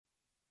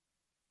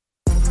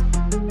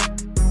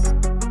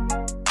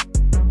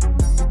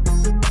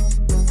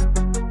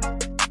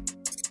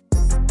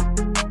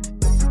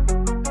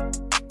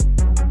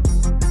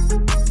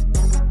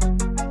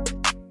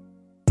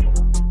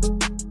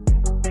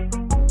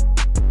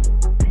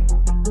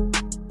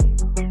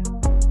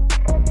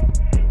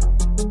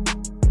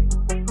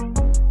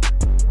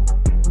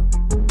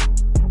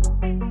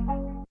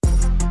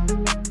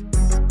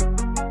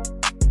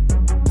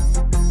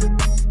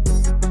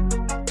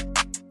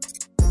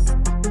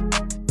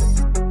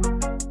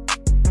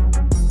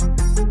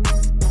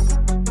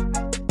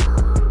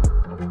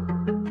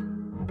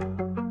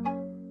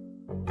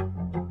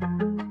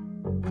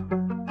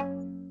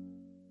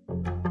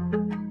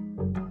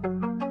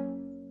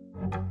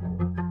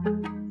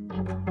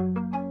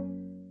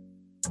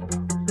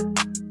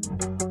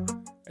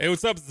Hey,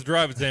 what's up? It's the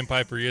Drive with Dan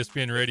Piper,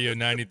 ESPN Radio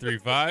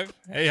 93.5.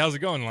 Hey, how's it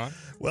going, Lon?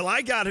 Well,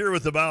 I got here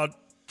with about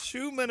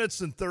 2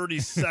 minutes and 30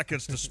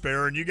 seconds to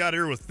spare, and you got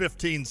here with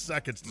 15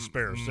 seconds to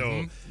spare.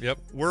 So Yep.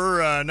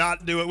 we're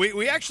not doing.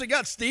 We actually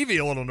got Stevie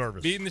a little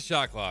nervous. Beating the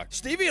shot clock.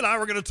 Stevie and I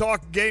were going to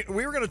talk game.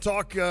 We were going to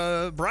talk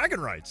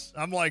bragging rights.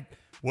 I'm like,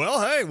 well,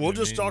 hey, we'll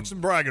just talk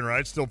some bragging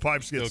rights till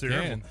Pipes gets still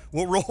here. can.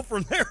 We'll roll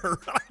from there,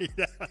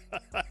 right?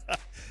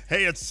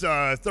 Hey, it's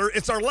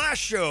our last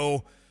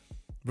show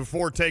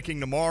before taking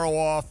tomorrow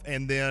off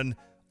and then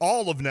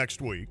all of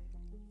next week.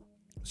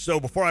 So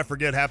before I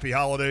forget, happy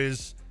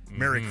holidays,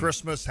 Merry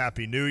Christmas,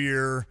 Happy New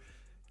Year.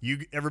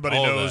 Everybody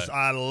All knows that.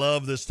 I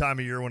love this time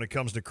of year when it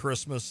comes to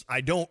Christmas.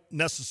 I don't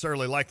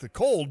necessarily like the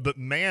cold, but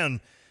man,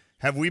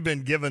 have we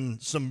been given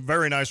some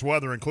very nice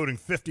weather, including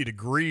 50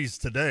 degrees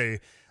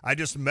today. I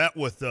just met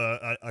with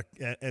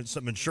and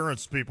some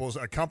insurance people,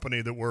 a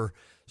company that we're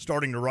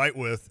starting to write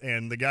with,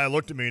 and the guy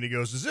looked at me and he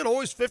goes, "Is it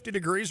always 50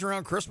 degrees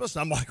around Christmas?"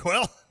 I'm like,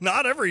 well,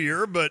 not every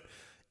year, but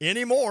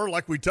anymore,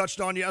 like we touched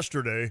on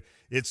yesterday,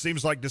 it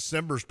seems like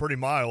December's pretty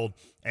mild,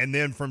 and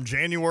then from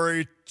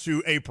January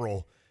to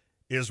April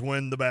is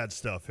when the bad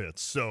stuff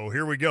hits. So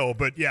here we go.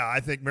 But yeah, I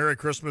think Merry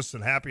Christmas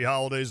and Happy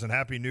Holidays and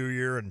Happy New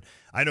Year. And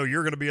I know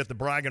you're going to be at the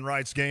Braggin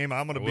Rights game.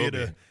 I'm going to be at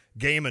a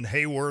game in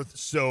Hayworth.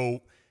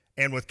 So,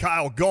 and with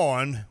Kyle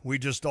gone, we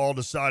just all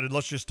decided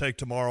let's just take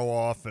tomorrow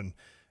off and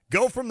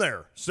go from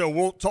there. So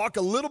we'll talk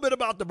a little bit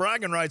about the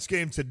Braggin Rights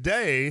game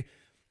today.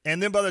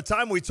 And then by the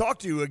time we talk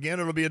to you again,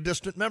 it'll be a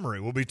distant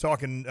memory. We'll be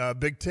talking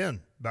Big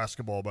Ten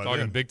basketball by then.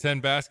 Talking Big Ten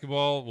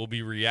basketball. We'll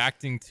be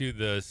reacting to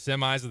the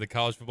semis of the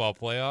college football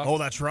playoff. Oh,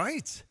 that's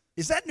right.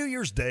 Is that New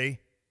Year's Day?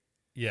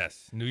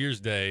 Yes, New Year's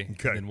Day.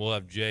 Okay. And then we'll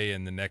have Jay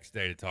in the next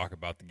day to talk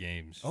about the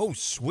games. Oh,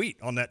 sweet.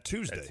 On that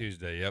Tuesday. That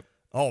Tuesday, yep.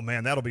 Oh,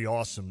 man, that'll be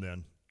awesome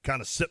then.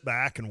 Kind of sit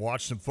back and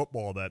watch some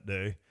football that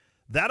day.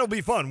 That'll be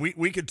fun.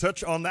 We could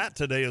touch on that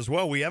today as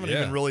well. We haven't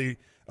even really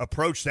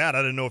approached that. I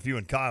didn't know if you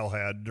and Kyle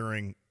had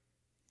during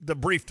the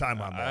brief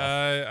time I'm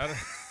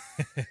off.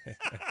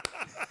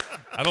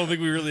 I don't think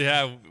we really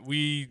have.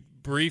 We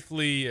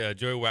briefly,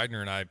 Joey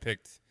Wagner and I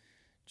picked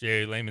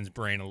Jay Lehman's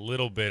brain a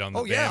little bit on the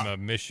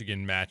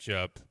Bama-Michigan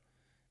matchup,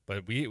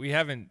 but we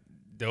haven't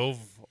dove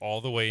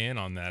all the way in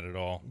on that at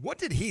all. What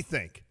did he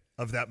think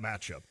of that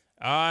matchup?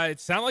 It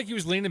sounded like he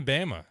was leaning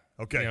Bama.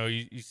 Okay. You know,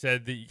 you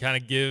said that you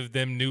kind of give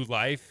them new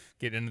life,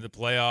 get into the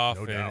playoff,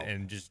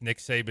 and just Nick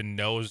Saban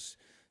knows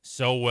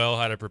so well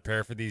how to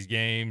prepare for these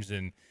games,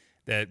 and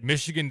that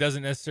Michigan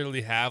doesn't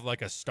necessarily have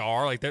like a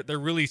star. Like they're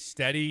really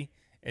steady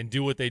and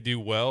do what they do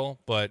well,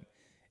 but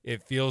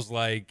it feels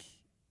like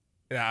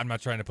I'm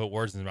not trying to put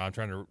words in his mouth. I'm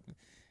trying to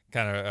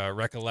kind of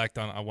recollect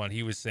on what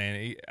he was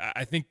saying.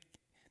 I think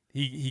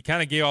he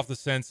kind of gave off the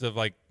sense of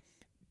like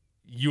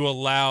you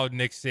allowed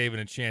Nick Saban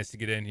a chance to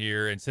get in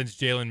here, and since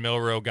Jalen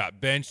Milroe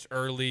got benched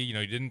early, you know,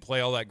 he didn't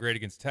play all that great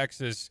against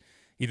Texas.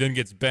 He then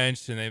gets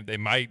benched, and they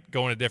might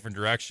go in a different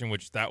direction,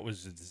 which that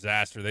was a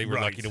disaster. They were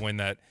lucky to win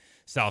that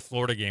South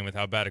Florida game with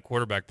how bad a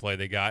quarterback play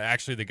they got.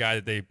 Actually, the guy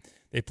that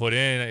they put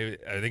in,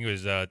 I think it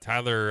was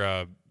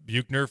Tyler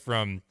Buchner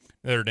from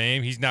Notre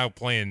Dame. He's now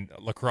playing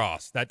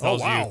lacrosse. That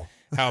tells you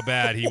how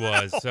bad he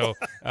was. So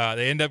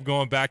they end up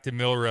going back to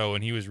Milroe,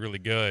 and he was really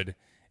good.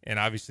 And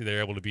obviously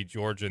they're able to beat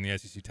Georgia in the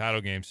SEC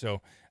title game.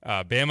 So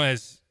Bama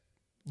has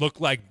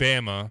looked like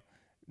Bama.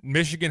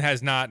 Michigan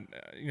has not,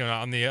 you know,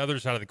 on the other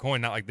side of the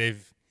coin, not like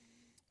they've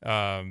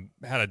had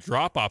a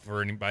drop-off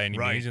by any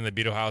means. And they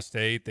beat Ohio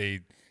State. They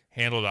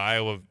handled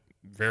Iowa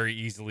very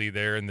easily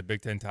there in the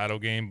Big Ten title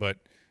game. But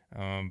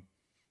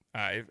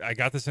I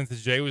got the sense that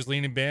Jay was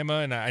leaning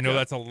Bama, and I know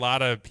that's a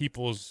lot of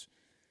people's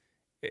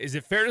 – is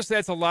it fair to say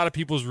that's a lot of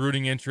people's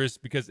rooting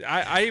interest? Because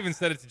I even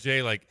said it to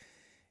Jay, like,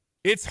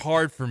 it's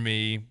hard for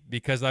me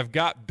because I've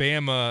got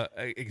Bama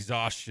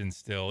exhaustion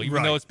still,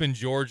 even though it's been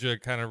Georgia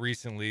kind of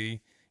recently.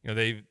 You know,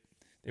 they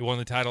won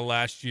the title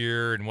last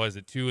year, and was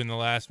it 2 in the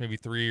last maybe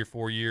 3 or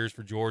 4 years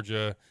for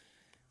Georgia?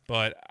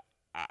 But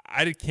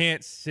I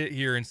can't sit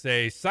here and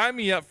say, sign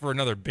me up for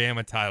another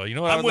Bama title. You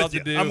know what I'd love to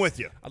do? I'm with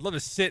you. I'd love to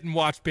sit and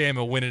watch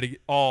Bama win it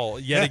all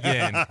yet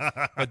again.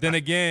 But then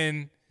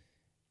again,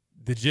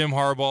 the Jim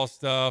Harbaugh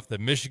stuff, the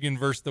Michigan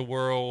versus the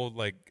world,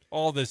 like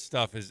all this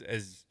stuff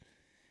is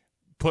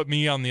put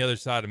me on the other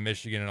side of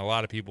Michigan, and a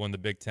lot of people in the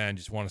Big Ten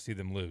just want to see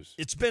them lose.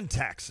 It's been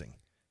taxing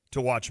to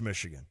watch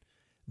Michigan.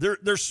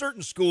 There's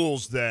certain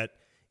schools that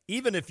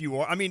even if you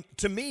are – I mean,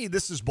 to me,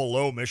 this is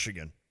below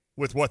Michigan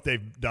with what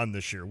they've done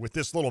this year, with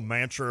this little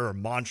mantra,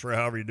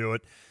 however you do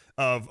it,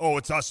 of, oh,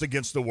 it's us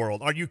against the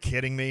world. Are you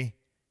kidding me?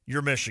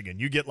 You're Michigan.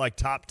 You get like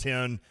top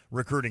 10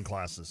 recruiting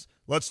classes.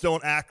 Let's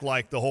don't act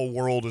like the whole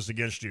world is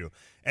against you.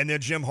 And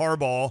then Jim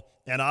Harbaugh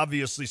and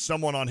obviously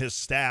someone on his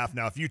staff.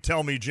 Now, if you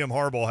tell me Jim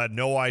Harbaugh had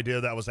no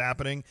idea that was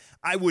happening,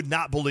 I would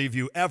not believe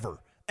you ever.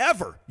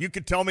 Ever. You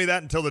could tell me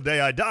that until the day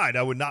I died.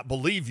 I would not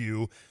believe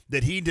you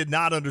that he did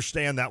not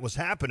understand that was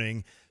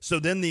happening. So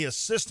then the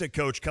assistant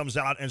coach comes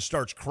out and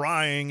starts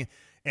crying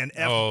and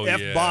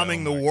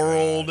F-bombing the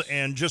world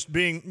and just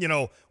being, you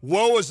know,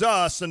 woe is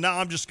us. And now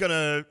I'm going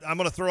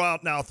to throw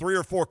out now 3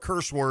 or 4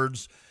 curse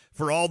words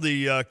for all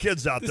the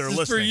kids out there This is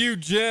listening. for you,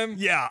 Jim.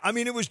 Yeah, I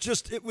mean, it was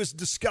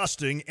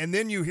disgusting. And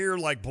then you hear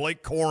like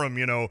Blake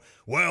Corum,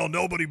 well,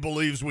 nobody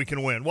believes we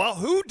can win. Well,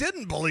 who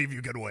didn't believe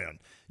you could win?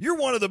 You're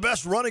one of the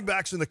best running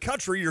backs in the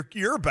country.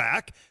 You're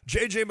back.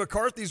 J.J.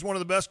 McCarthy's one of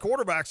the best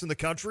quarterbacks in the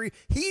country.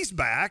 He's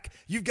back.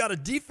 You've got a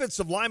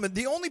defensive lineman.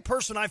 The only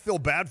person I feel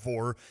bad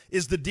for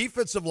is the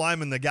defensive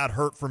lineman that got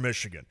hurt for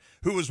Michigan,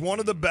 who was one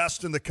of the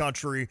best in the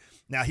country.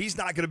 Now, he's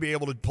not going to be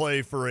able to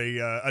play for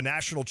a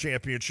national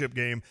championship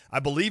game.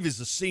 I believe he's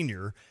a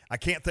senior. I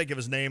can't think of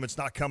his name. It's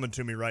not coming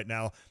to me right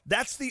now.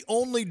 That's the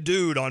only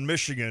dude on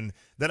Michigan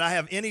that I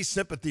have any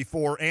sympathy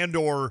for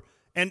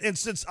And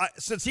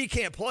since he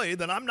can't play,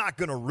 then I'm not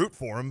going to root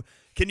for him.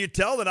 Can you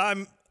tell that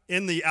I'm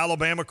in the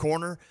Alabama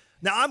corner?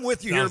 Now, I'm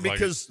with you Sounds here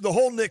because the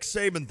whole Nick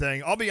Saban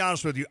thing, I'll be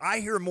honest with you, I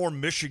hear more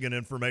Michigan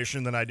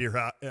information than I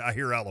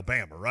hear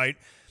Alabama, right?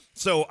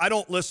 So I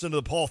don't listen to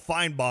the Paul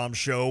Feinbaum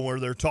show where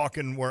they're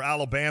talking where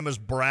Alabama's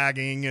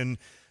bragging and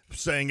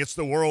saying it's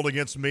the world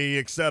against me,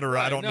 et cetera.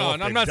 Right, I don't know if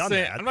they've done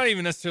that. I'm not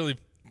even necessarily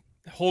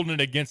holding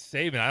it against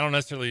Saban. I don't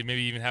necessarily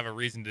maybe even have a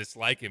reason to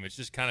dislike him. It's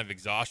just kind of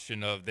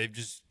exhaustion of they've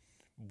just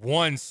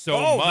won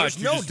so much.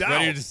 There's no doubt.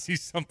 Ready to see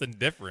something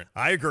different.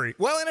 I agree.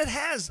 Well, and it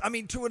has. I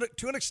mean, to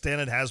an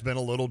extent, it has been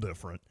a little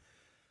different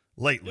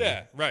lately.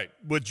 Yeah, right.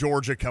 With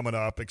Georgia coming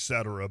up, et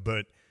cetera.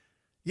 But,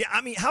 yeah,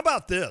 I mean, how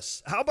about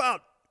this? How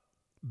about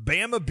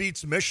Bama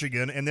beats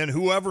Michigan and then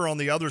whoever on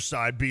the other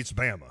side beats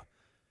Bama?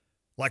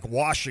 Like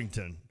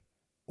Washington.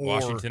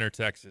 Washington or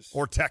Texas.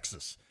 Or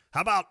Texas.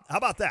 How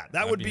about that?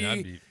 That would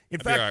be in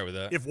fact, all right with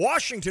that. If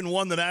Washington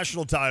won the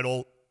national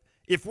title,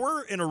 if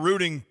we're in a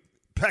rooting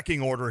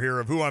pecking order here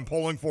of who I'm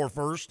pulling for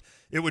first,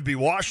 it would be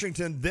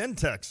Washington, then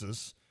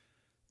Texas,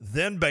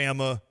 then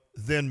Bama,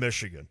 then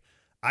Michigan.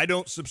 I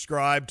don't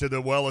subscribe to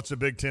it's a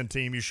Big Ten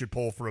team, you should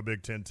pull for a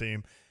Big Ten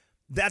team.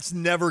 That's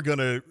never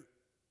gonna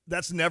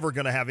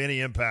have any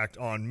impact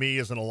on me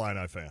as an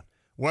Illini fan.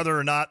 Whether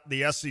or not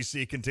the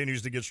SEC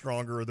continues to get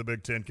stronger or the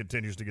Big Ten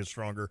continues to get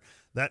stronger,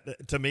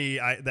 that to me,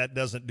 that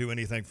doesn't do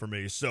anything for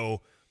me.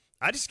 So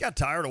I just got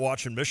tired of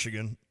watching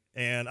Michigan,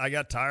 and I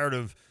got tired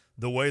of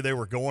the way they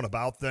were going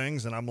about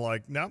things, and I'm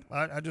like, no,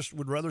 I just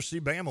would rather see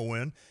Bama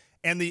win.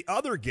 And the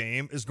other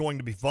game is going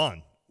to be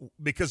fun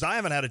because I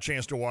haven't had a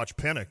chance to watch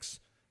Penix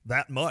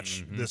that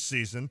much this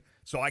season,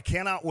 so I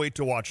cannot wait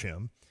to watch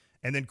him.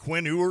 And then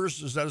Quinn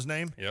Ewers, is that his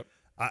name? Yep.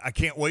 I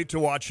can't wait to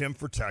watch him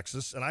for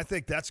Texas, and I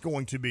think that's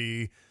going to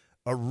be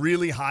a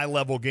really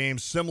high-level game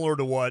similar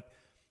to what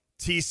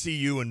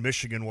TCU and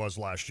Michigan was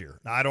last year.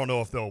 Now, I don't know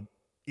if they'll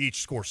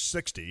each score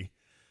 60.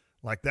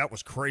 Like, that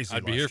was crazy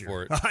I'd be here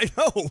for it. I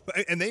know,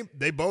 and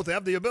they both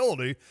have the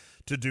ability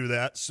to do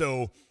that.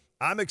 So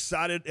I'm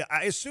excited.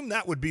 I assume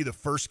that would be the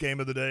first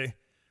game of the day,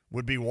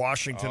 would be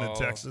Washington and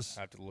Texas.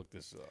 I have to look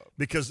this up.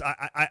 Because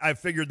I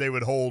figured they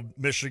would hold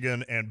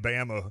Michigan and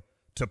Bama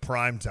to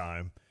prime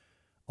time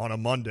on a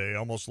Monday,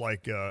 almost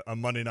like a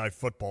Monday Night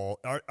Football.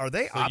 Are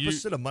they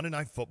opposite of Monday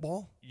Night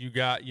Football? You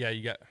got.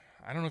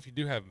 I don't know if you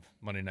do have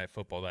Monday Night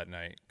Football that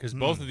night because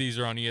both of these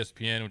are on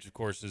ESPN, which of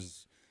course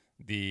is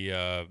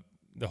the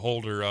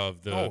holder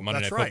of the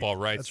Monday Night Football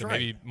rights. That's so right.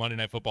 Maybe Monday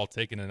Night Football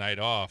taking a night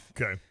off.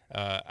 Okay.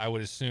 I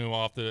would assume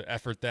I'll have to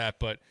effort that.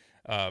 But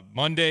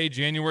Monday,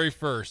 January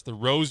 1st, the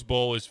Rose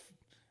Bowl is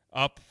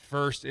up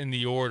first in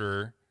the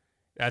order.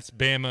 That's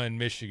Bama and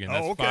Michigan.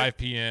 That's 5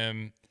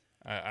 p.m.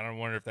 I don't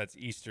wonder if that's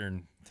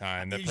Eastern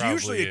time. That probably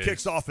usually it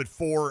kicks off at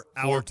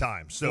 4-hour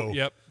time. So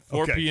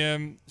 4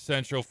 p.m.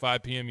 Central,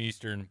 5 p.m.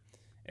 Eastern.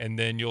 And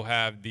then you'll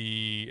have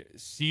the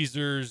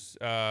Caesars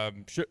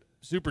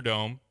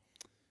Superdome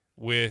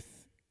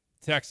with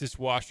Texas,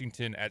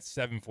 Washington at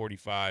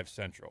 7:45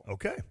 Central.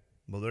 Okay.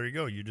 Well, there you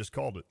go. You just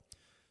called it.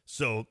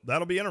 So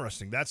that'll be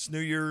interesting. That's New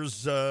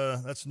Year's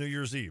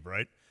Eve,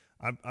 right?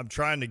 I'm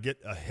trying to get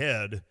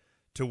ahead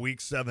to Week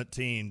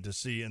 17 to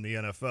see in the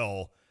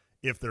NFL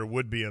if there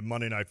would be a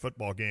Monday Night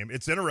Football game.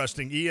 It's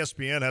interesting.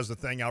 ESPN has a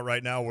thing out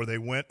right now where they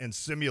went and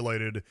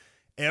simulated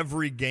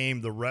every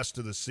game the rest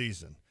of the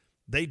season.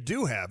 They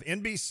do have.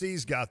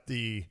 NBC's got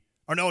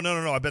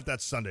no. I bet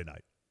that's Sunday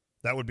night.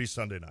 That would be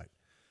Sunday night.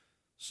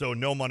 So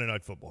no Monday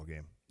Night Football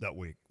game that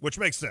week, which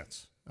makes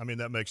sense. I mean,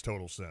 that makes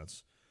total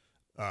sense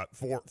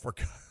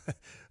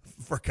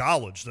for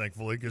college,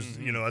 thankfully, because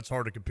that's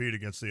hard to compete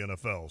against the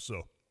NFL.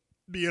 So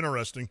be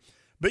interesting.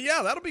 But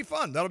yeah, that'll be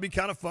fun. That'll be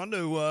kind of fun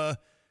to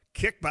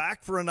kick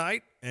back for a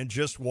night and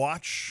just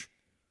watch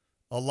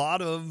a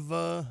lot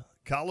of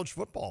college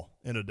football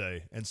in a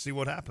day and see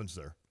what happens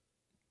there.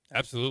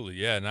 Absolutely,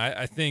 yeah. And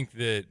I think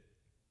that,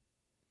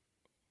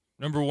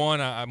 number one,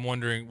 I'm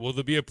wondering, will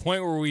there be a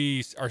point where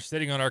we are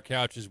sitting on our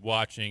couches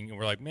watching and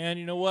we're like, man,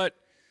 you know what?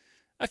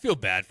 I feel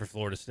bad for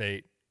Florida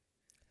State.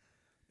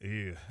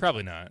 Yeah.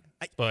 Probably not.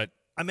 But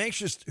I'm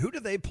anxious. Who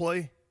do they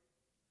play?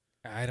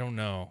 I don't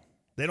know.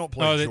 They don't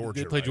play Georgia.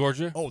 They play right?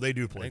 Georgia? Oh, they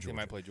do play I think Georgia. They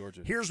might play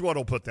Georgia. Here's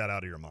what'll put that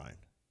out of your mind.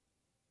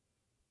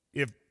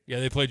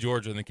 They play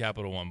Georgia in the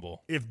Capital One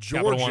Bowl. If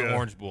Georgia, Capital One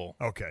Orange Bowl.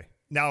 Okay.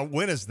 Now,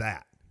 when is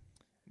that?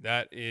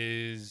 That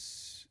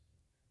is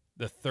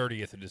the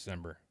 30th of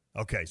December.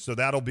 Okay, so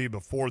that'll be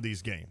before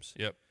these games.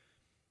 Yep.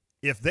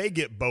 if they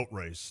get boat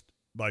raced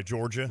by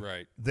Georgia,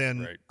 Right.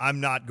 then Right. I'm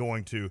not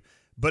going to.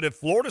 But if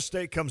Florida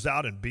State comes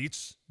out and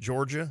beats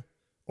Georgia,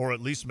 or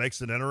at least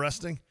makes it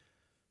interesting,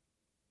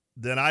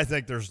 then I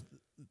think there's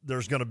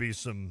going to be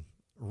some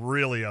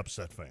really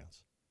upset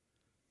fans.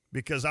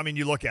 Because, I mean,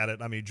 you look at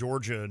it, I mean,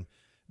 Georgia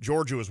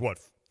was, what,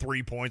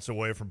 3 points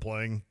away from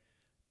playing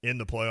in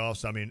the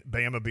playoffs? I mean,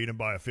 Bama beat them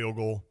by a field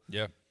goal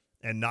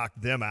and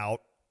knocked them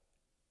out.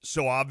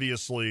 So,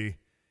 obviously,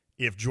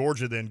 if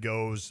Georgia then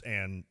goes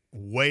and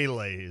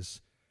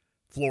waylays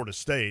Florida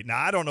State. Now,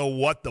 I don't know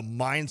what the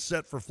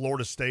mindset for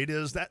Florida State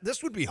is.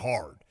 This would be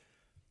hard.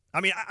 I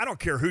mean, I don't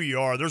care who you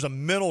are. There's a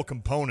mental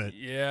component.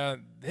 Yeah,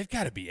 they've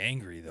got to be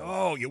angry, though.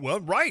 Oh, yeah,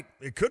 well, right.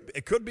 It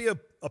could be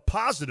a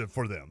positive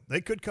for them.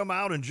 They could come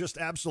out and just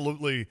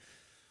absolutely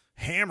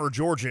hammer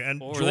Georgia. And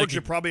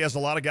Georgia probably has a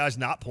lot of guys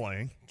not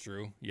playing.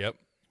 True. Yep.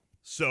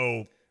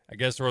 So I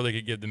guess, or they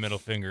could give the middle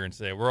finger and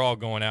say, we're all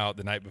going out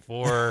the night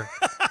before.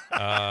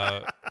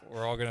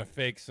 We're all going to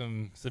fake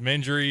some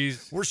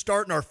injuries. We're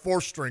starting our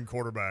fourth-string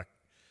quarterback.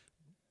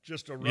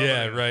 Just a run.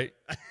 Yeah, right.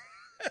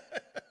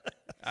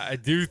 I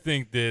do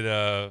think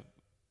that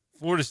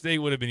Florida State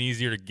would have been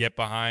easier to get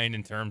behind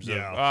in terms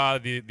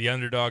of the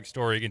underdog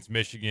story against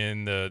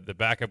Michigan, the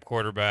backup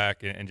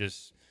quarterback, and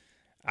just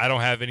I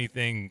don't have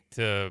anything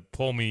to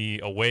pull me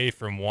away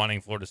from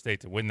wanting Florida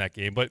State to win that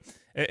game. But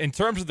in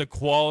terms of the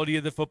quality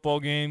of the football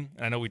game,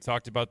 I know we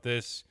talked about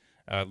this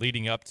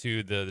leading up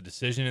to the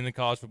decision in the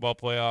college football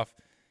playoff.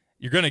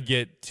 You're going to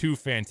get two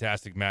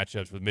fantastic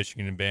matchups with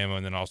Michigan and Bama,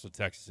 and then also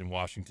Texas and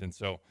Washington.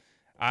 So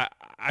I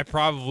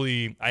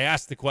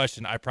asked the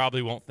question. I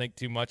probably won't think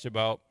too much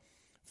about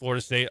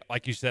Florida State,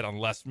 like you said,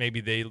 unless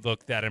maybe they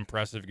look that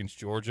impressive against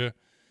Georgia.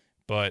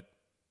 But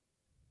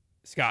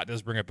Scott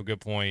does bring up a good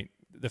point.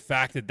 The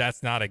fact that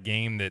that's not a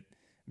game that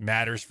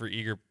matters for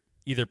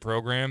either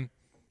program,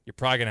 you're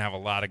probably going to have a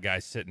lot of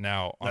guys sitting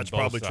out on that's both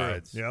probably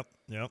sides. True.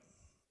 Yep.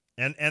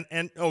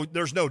 And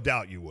there's no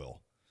doubt you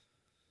will.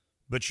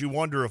 But you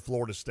wonder if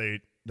Florida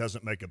State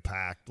doesn't make a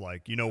pact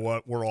like, you know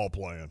what, we're all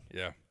playing.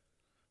 Yeah.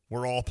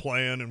 We're all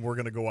playing, and we're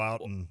going to go out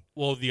and –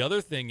 Well, the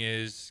other thing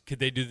is, could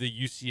they do the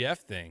UCF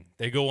thing?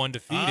 They go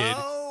undefeated,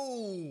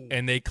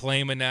 and they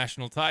claim a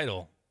national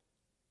title.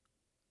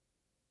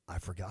 I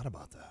forgot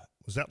about that.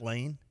 Was that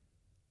Lane?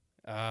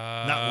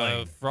 Not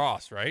Lane.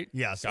 Frost, right?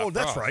 Yes. Scott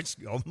That's Frost.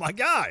 right. Oh, my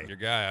guy. Your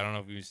guy. I don't know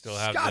if you still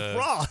have Scott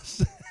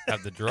Frost.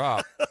 have the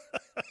drop.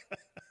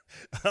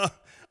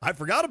 I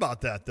forgot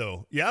about that,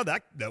 though. Yeah,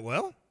 that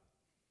well,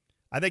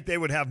 I think they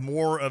would have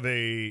more of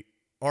a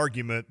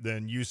argument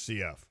than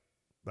UCF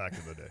back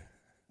in the day.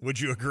 Would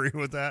you agree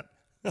with that?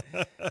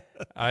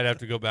 I'd have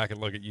to go back and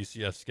look at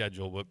UCF's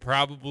schedule, but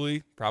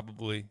probably.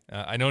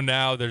 I know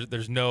now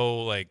there's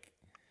no like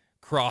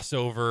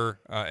crossover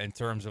in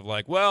terms of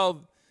like,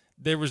 well,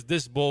 there was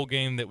this bowl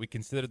game that we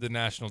considered the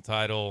national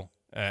title,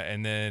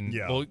 and then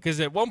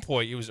because at one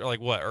point it was like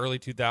what, early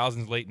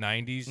 2000s, late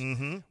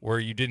 90s, where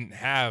you didn't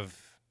have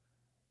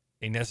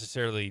a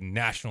necessarily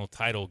national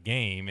title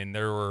game, and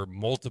there were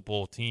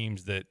multiple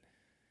teams that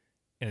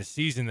in a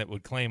season that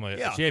would claim a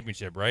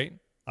championship, right?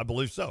 I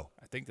believe so.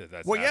 I think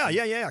that's well, happened.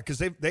 yeah, because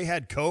they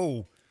had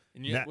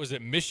was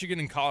it Michigan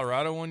and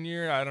Colorado one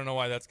year? I don't know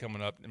why that's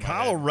coming up.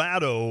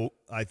 Colorado,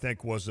 I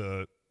think, was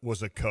a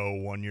co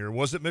one year.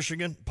 Was it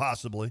Michigan?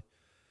 Possibly.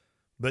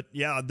 But,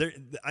 yeah,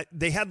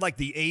 they had like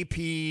the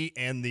AP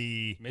and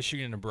the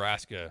Michigan and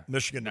Nebraska.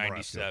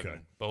 97. Okay.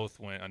 Both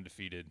went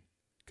undefeated.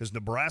 Because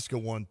Nebraska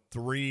won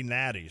 3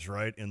 natties,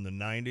 right, in the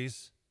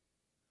 90s?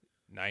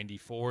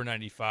 94,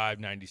 95,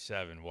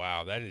 97.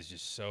 Wow, that is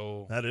just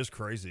so. That is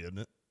crazy, isn't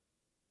it?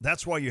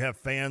 That's why you have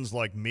fans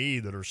like me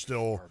that are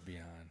still far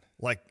beyond,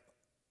 like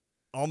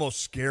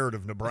almost scared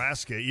of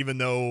Nebraska, even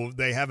though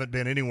they haven't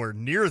been anywhere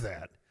near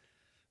that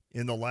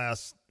in the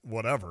last,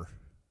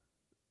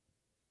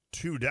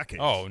 2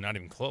 decades. Oh, not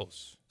even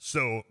close.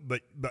 So,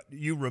 but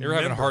you remember. They were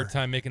having a hard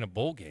time making a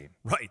bowl game.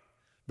 Right.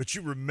 But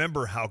you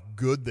remember how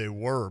good they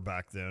were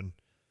back then.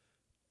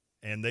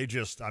 And they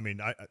just,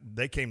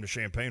 they came to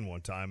Champaign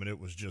one time, and it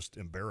was just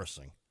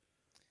embarrassing.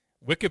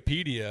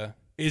 Wikipedia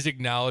is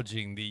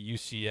acknowledging the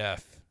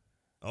UCF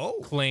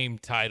claim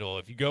title.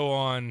 If you go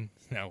on,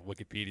 now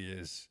Wikipedia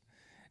is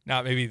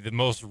not maybe the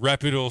most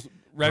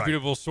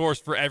reputable source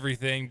for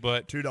everything,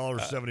 but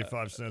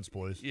 $2.75,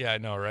 please. Yeah, I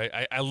know, right?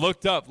 I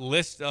looked up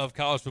list of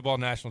college football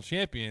national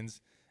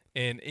champions,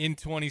 and in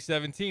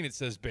 2017 it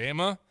says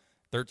Bama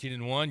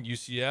 13-1,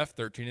 UCF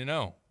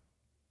 13-0.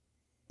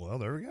 Well,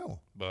 there we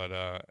go.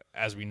 But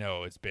as we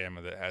know, it's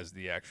Bama that has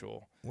the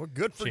actual. Well,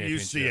 good for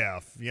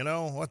UCF. You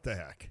know, what the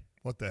heck?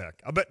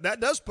 I bet that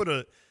does put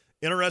an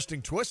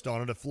interesting twist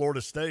on it at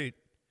Florida State.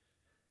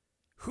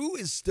 Who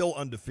is still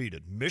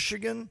undefeated?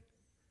 Michigan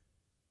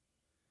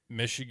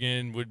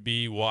would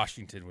be.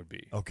 Washington would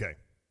be. Okay.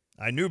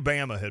 I knew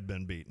Bama had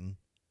been beaten,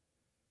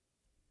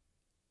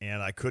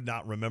 and I could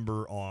not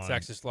remember on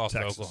Texas lost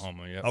to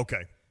Oklahoma. Yep.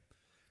 Okay.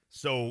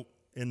 So,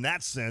 in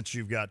that sense,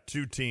 you've got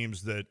two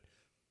teams that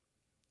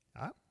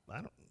I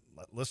don't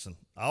listen.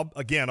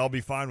 I'll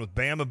be fine with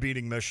Bama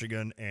beating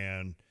Michigan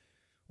and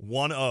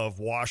one of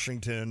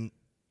Washington.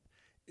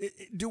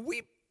 Do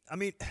we? I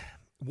mean,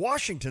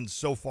 Washington's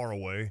so far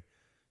away.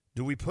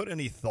 Do we put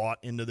any thought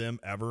into them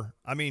ever?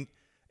 I mean,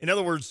 in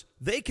other words,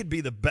 they could be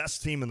the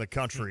best team in the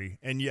country,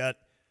 and yet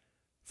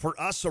for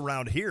us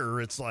around here,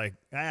 it's like,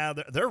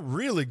 they're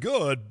really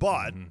good,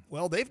 but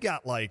well, they've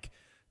got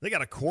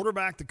a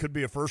quarterback that could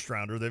be a first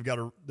rounder. They've got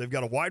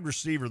a wide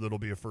receiver that'll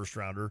be a first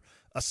rounder,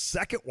 a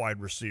second wide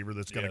receiver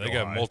that's going to go They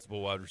got high.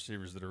 multiple wide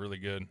receivers that are really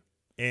good.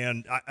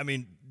 And I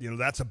mean,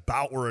 that's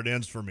about where it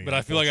ends for me. But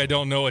I feel like I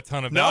don't know a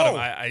ton about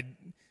them.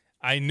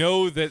 I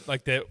know that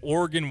like the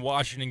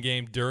Oregon-Washington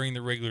game during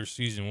the regular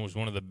season was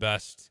one of the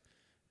best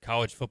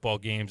college football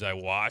games I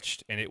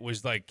watched, and it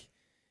was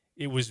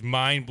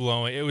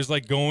mind-blowing. It was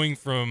like going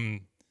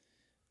from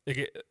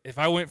if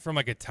I went from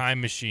like a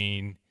time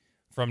machine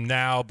from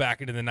now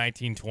back into the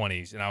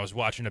 1920s and I was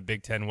watching a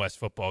Big Ten West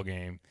football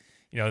game.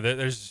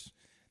 There's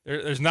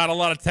not a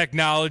lot of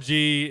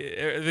technology.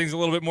 Everything's a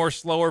little bit more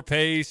slower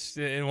paced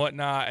and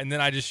whatnot, and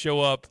then I just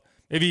show up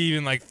maybe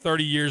even like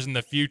 30 years in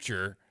the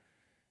future.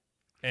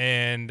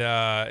 And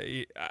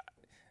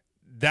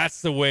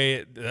that's the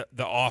way the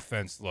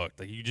offense looked.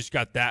 Like you just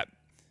got that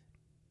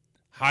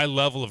high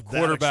level of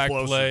quarterback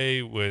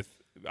play with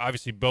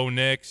obviously Bo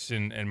Nix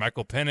and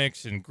Michael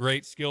Penix and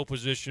great skill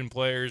position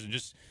players and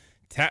just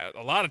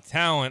a lot of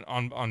talent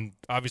on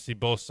obviously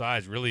both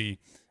sides, really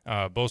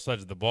both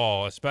sides of the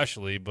ball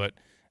especially. But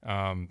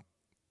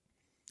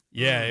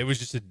it was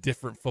just a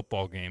different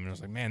football game, and I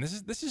was like, man,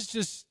 this is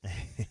just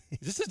is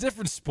this a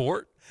different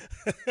sport?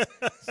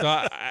 So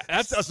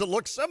that doesn't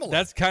look similar.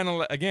 That's kind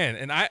of again,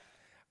 and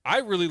I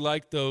really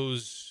like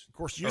those. Of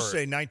course, you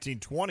say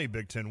 1920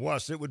 Big Ten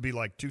West, it would be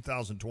like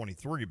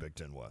 2023 Big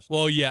Ten West.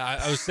 Well, yeah,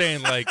 I was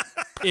saying like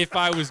if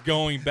I was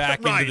going back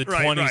into the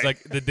 20s,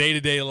 like the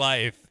day-to-day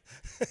life,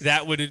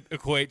 that would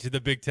equate to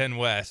the Big Ten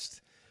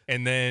West,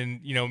 and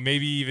then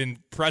maybe even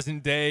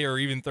present day or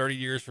even 30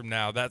 years from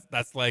now,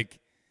 that's like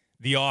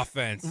the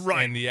offense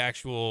and the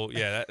actual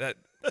that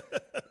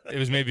it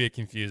was maybe a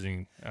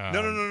confusing.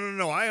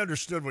 No. I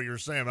understood what you were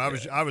saying.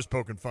 I was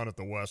poking fun at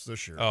the West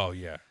this year. Oh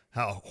yeah,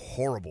 how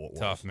horrible it was.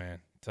 Tough, man,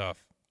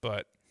 tough.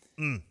 But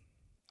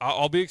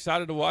I'll be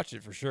excited to watch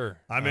it for sure.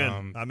 I'm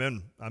in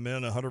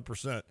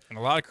 100%. And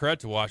a lot of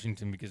credit to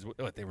Washington because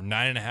they were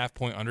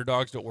 9.5-point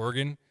underdogs to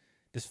Oregon,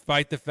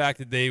 despite the fact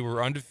that they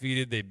were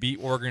undefeated. They beat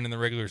Oregon in the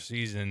regular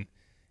season,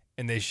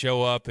 and they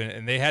show up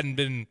and they hadn't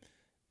been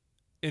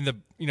in the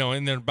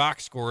in their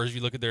box scores.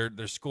 You look at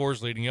their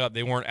scores leading up,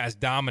 they weren't as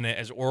dominant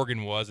as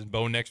Oregon was, and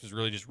Bo Nix was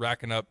really just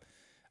racking up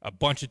a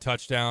bunch of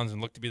touchdowns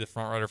and looked to be the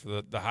front runner for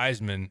the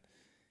Heisman.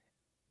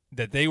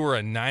 That they were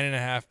a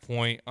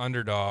 9.5-point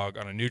underdog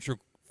on a neutral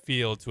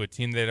field to a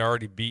team they'd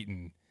already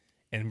beaten,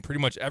 and pretty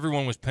much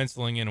everyone was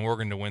penciling in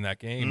Oregon to win that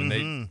game,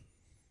 and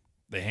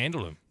they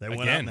handled them. They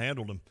went out and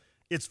handled them.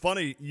 It's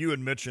funny you had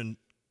mentioned,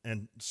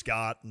 and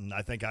Scott, and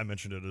I think I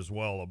mentioned it as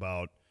well,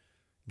 about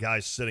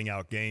guys sitting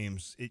out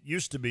games. It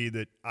used to be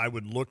that I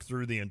would look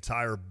through the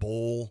entire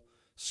bowl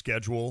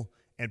schedule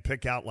and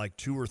pick out like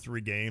 2 or 3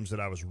 games that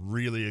I was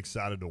really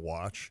excited to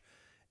watch,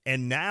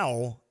 and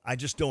now I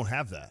just don't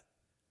have that.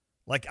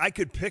 Like, I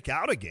could pick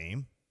out a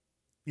game,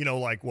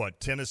 like what,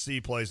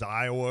 Tennessee plays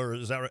Iowa, or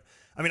is that right?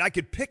 I mean, I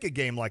could pick a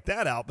game like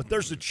that out, but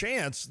there's a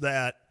chance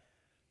that,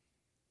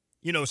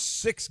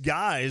 6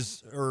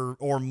 guys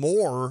or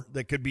more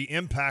that could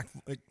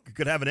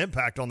have an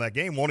impact on that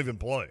game won't even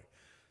play.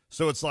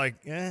 So it's like,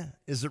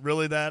 is it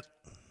really that?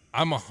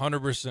 I'm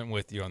 100%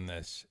 with you on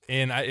this.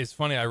 And it's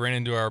funny, I ran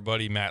into our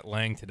buddy Matt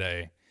Lang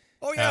today.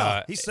 Oh,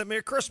 yeah. He sent me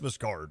a Christmas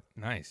card.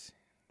 Nice.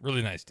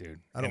 Really nice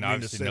dude. I don't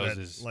mean to say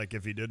that like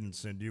if he didn't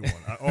send you one.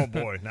 Oh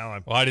boy, now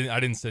I'm. Well, I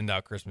didn't send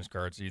out Christmas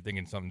cards. So you're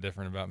thinking something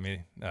different about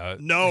me?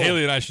 No.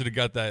 Haley and I should have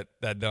got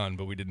that done,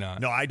 but we did not.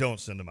 No, I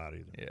don't send them out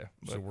either. Yeah,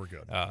 so we're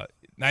good.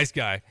 Nice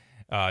guy,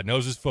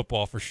 knows his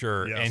football for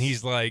sure. Yes. And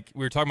he's like,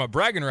 we were talking about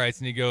bragging rights,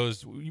 and he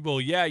goes, "Well,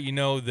 yeah,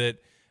 that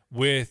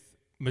with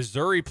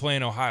Missouri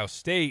playing Ohio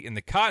State in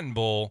the Cotton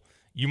Bowl,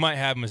 you might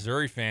have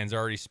Missouri fans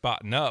already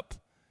spotting up."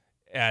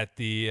 At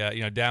the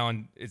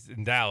it's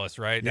in Dallas,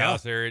 right? Yeah.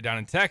 Dallas area down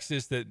in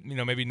Texas that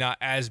maybe not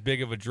as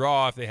big of a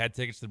draw if they had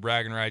tickets to the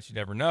bragging rights. You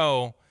never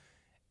know.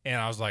 And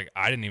I was like,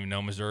 I didn't even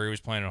know Missouri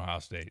was playing Ohio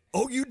State.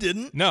 Oh, you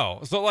didn't? No.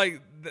 So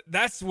like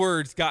that's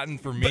where it's gotten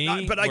for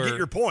me. But I get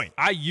your point.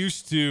 I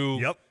used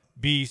to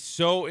be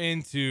so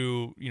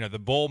into the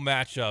bowl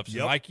matchups,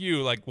 and like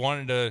you, like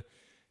wanted to.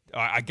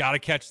 I got to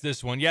catch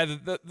this one. Yeah,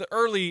 the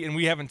early, and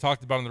we haven't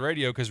talked about it on the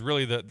radio because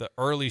really the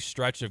early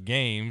stretch of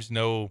games,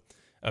 no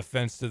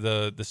offense to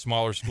the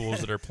smaller schools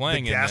that are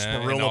playing in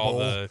them and all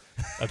the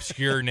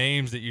obscure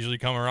names that usually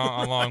come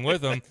along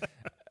with them.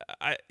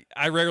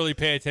 I rarely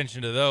pay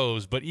attention to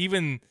those, but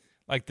even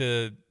like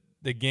the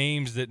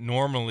games that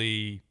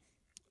normally,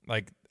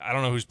 like I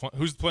don't know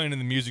who's playing in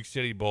the Music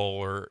City Bowl,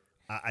 or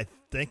I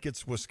think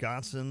it's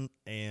Wisconsin,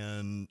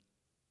 and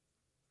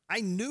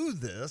I knew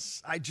this.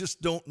 I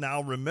just don't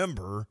now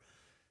remember.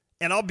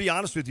 And I'll be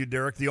honest with you,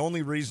 Derek, the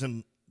only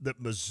reason that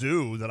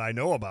Mizzou that I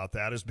know about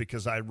that is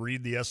because I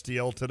read the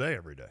STL Today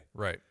every day.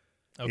 Right.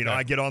 Okay.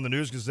 I get on the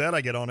News Gazette,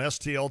 I get on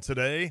STL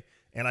Today,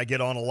 and I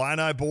get on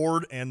Illini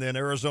board, and then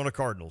Arizona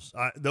Cardinals.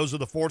 Those are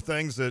the four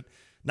things that,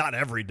 not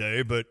every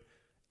day, but –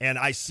 and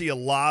I see a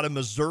lot of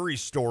Missouri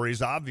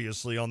stories,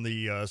 obviously, on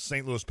the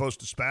St. Louis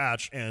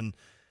Post-Dispatch, and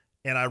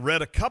I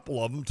read a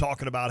couple of them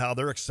talking about how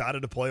they're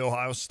excited to play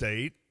Ohio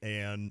State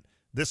and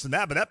this and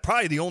that, but that's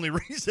probably the only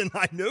reason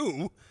I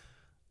knew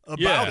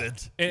about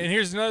it. And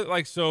here's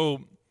another, so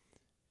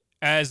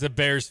as a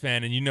Bears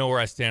fan, and you know where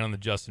I stand on the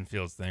Justin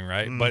Fields thing,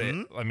 right?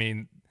 Mm-hmm.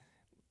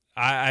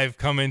 But, I've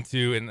come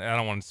into, and I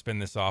don't want to spin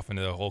this off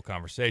into the whole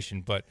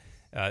conversation, but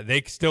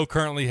they still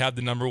currently have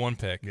the number 1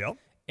 pick. Yep.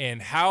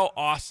 And how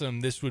awesome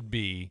this would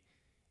be,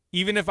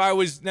 even if I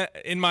was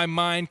in my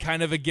mind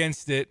kind of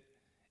against it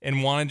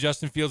and wanted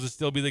Justin Fields to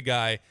still be the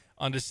guy.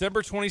 On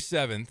December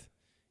 27th,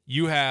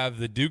 you have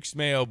the Duke's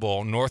Mayo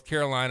Bowl. North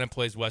Carolina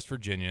plays West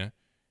Virginia.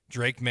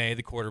 Drake May,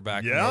 the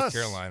quarterback from North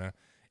Carolina.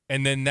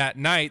 And then that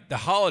night, the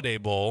Holiday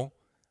Bowl,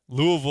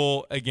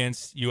 Louisville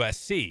against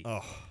USC.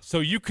 Oh. So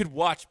you could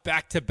watch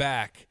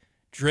back-to-back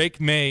Drake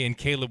May and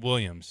Caleb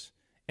Williams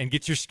and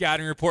get your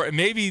scouting report. And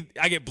maybe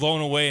I get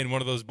blown away in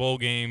one of those bowl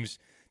games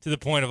to the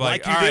point of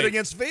like you did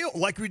against Fields,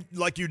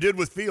 like you did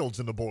with Fields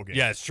in the bowl game.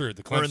 Yeah, it's true.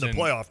 The Clemson, or in the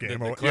playoff game,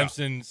 the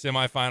Clemson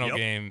semifinal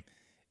game,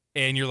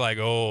 and you're like,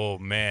 oh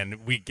man,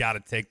 we got to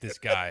take this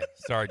guy.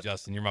 Sorry,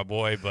 Justin, you're my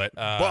boy, but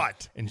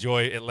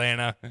enjoy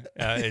Atlanta,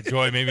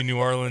 enjoy maybe New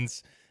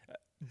Orleans,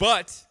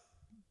 but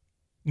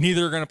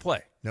neither are going to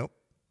play. Nope.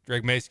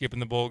 Drake May skipping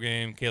the bowl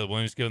game, Caleb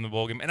Williams skipping the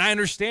bowl game, and I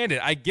understand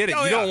it. I get it.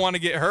 You don't want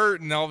to get hurt,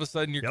 and all of a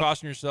sudden you're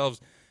costing yourselves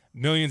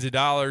millions of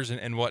dollars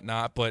and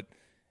whatnot, but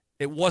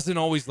it wasn't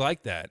always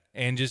like that.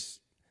 And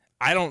just,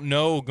 I don't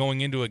know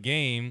going into a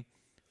game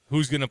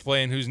who's going to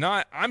play and who's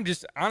not. I'm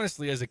just,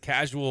 honestly, as a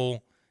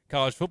casual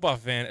college football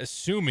fan,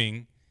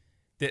 assuming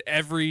that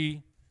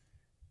every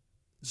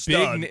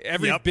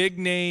big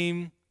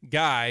name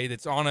guy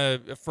that's on a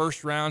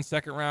first round,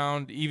 second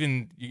round,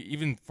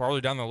 even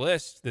farther down the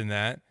list than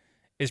that,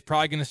 is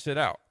probably going to sit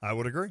out. I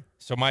would agree.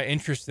 So my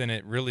interest in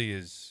it really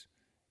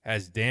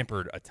has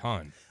dampened a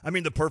ton. I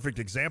mean, the perfect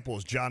example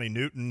is Johnny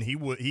Newton.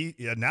 He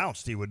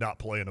announced he would not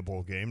play in a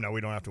bowl game. Now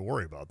we don't have to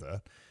worry about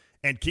that.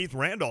 And Keith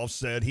Randolph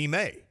said he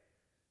may,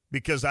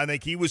 because I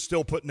think he was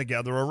still putting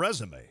together a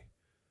resume.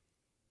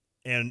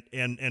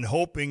 And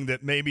hoping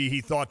that maybe he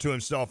thought to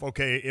himself,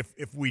 okay,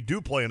 if we do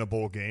play in a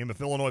bowl game,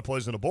 if Illinois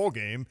plays in a bowl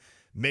game,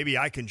 maybe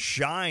I can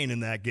shine in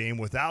that game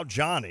without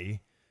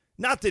Johnny.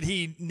 Not that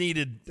he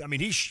needed, I mean,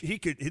 he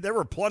could, there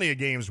were plenty of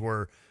games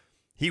where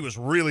he was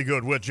really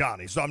good with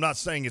Johnny, so I'm not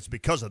saying it's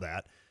because of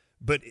that.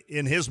 But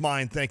in his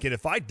mind, thinking,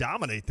 if I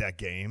dominate that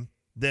game,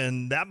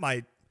 then that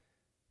might,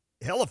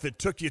 hell, if it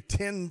took you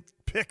 10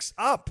 picks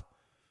up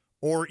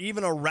or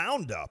even a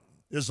round up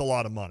is a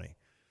lot of money.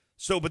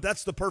 So, but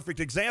that's the perfect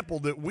example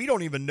that we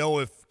don't even know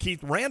if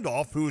Keith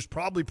Randolph, who's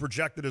probably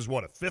projected as,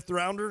 what, a fifth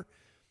rounder,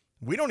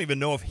 we don't even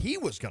know if he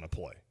was going to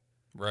play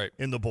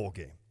in the bowl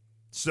game.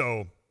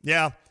 So,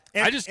 yeah.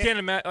 And, I just can't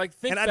imagine.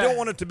 I don't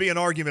want it to be an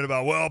argument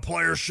about, well,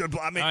 players should.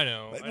 I mean, I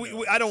know.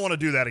 I don't want to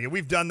do that again.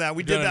 We've done that.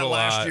 We did that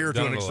last year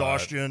to an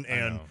exhaustion,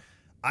 and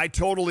I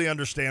totally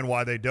understand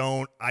why they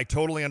don't. I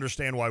totally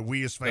understand why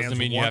we as fans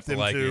want them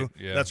to.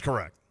 Yeah. That's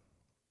correct.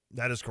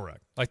 That is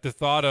correct. Like the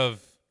thought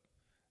of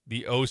the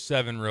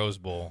 2007 Rose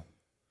Bowl,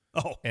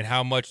 and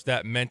how much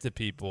that meant to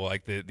people.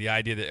 Like the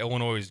idea that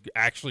Illinois is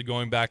actually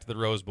going back to the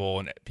Rose Bowl,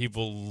 and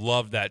people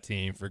love that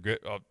team for good,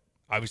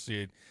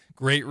 obviously a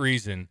great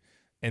reason.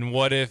 And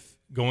what if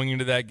going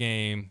into that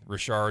game,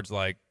 Richard's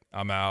like,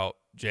 I'm out.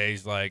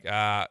 Jay's like,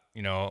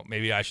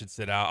 maybe I should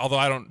sit out.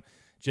 Although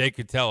Jay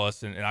could tell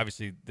us, and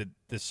obviously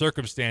the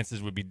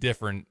circumstances would be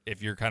different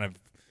if you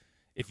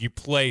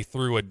play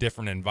through a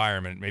different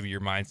environment, maybe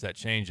your mindset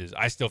changes.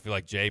 I still feel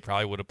like Jay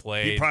probably would have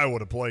played. He probably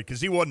would have played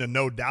because he wasn't a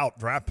no-doubt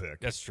draft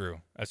pick. That's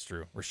true.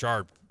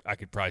 Richard, I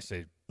could probably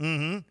say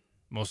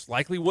most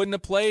likely wouldn't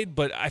have played,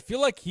 but I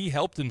feel like he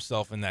helped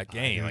himself in that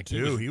game.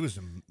 He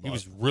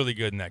was really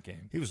good in that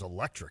game. He was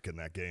electric in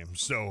that game.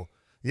 So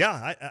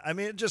yeah, I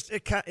mean, it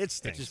stinks.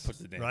 It just puts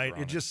the damper right. On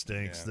it just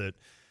stinks that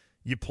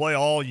you play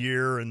all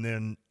year and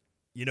then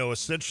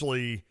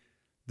essentially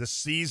the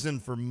season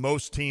for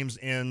most teams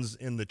ends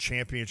in the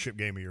championship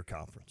game of your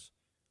conference.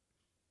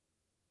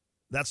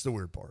 That's the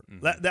weird part.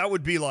 Mm-hmm. That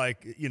would be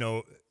like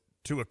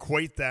to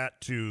equate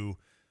that to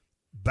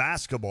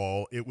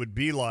basketball, it would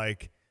be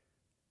like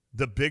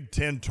the Big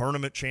Ten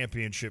tournament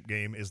championship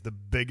game is the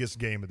biggest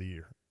game of the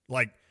year.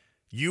 Like,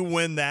 you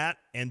win that,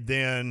 and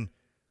then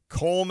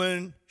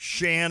Coleman,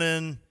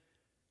 Shannon,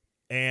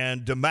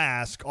 and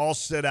Damask all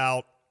sit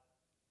out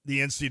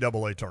the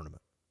NCAA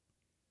tournament.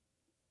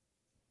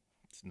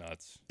 It's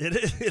nuts.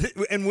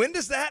 And when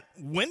does that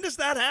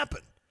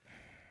happen?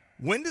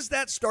 When does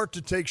that start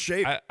to take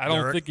shape? I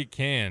don't think it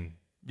can,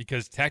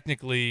 because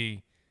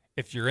technically,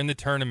 if you're in the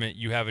tournament,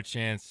 you have a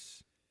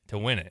chance to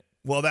win it.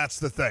 Well, that's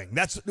the thing.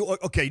 That's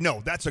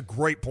a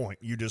great point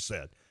you just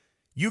said.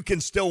 You can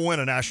still win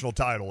a national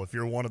title if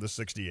you're one of the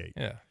 68.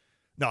 Yeah.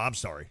 No, I'm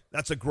sorry.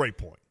 That's a great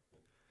point.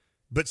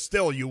 But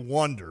still, you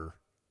wonder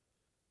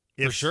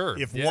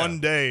if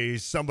one day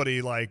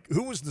somebody like,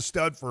 who was the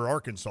stud for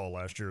Arkansas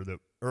last year that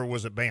or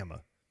was it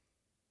Bama?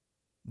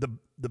 The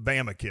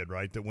Bama kid,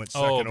 right, that went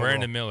second overall.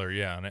 Brandon Miller,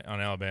 yeah,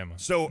 on Alabama.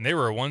 So and they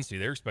were a 1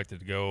 seed. They were expected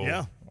to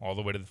go all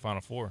the way to the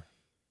Final Four.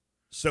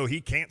 So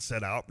he can't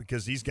sit out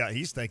because he's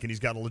thinking he's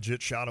got a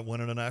legit shot at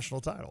winning a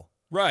national title.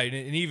 Right,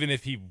 and even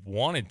if he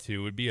wanted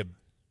to, it would be a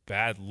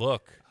bad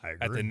look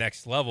at the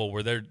next level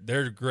where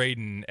they're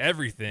grading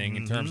everything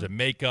in terms of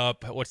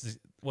makeup.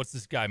 What's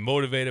this guy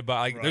motivated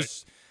by? Like,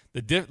 there's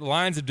the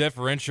lines of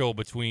differential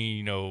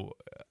between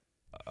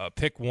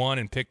pick 1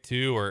 and pick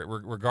 2,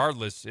 or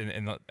regardless.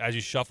 And as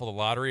you shuffle the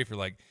lottery, if you're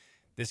like,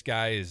 this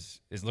guy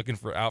is looking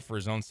out for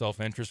his own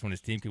self-interest when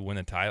his team could win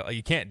the title, like,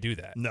 you can't do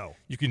that. No,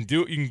 you can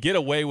get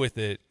away with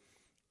it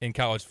in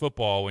college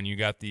football when you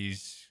got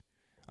these.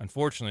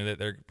 Unfortunately, that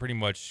they're pretty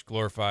much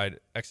glorified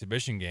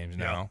exhibition games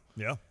now.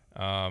 Yeah.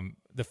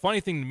 The funny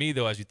thing to me,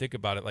 though, as you think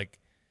about it, like,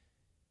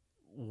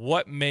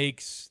 what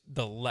makes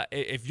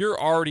if you're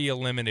already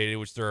eliminated,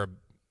 which there are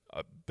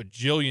a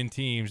bajillion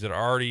teams that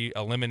are already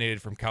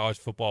eliminated from college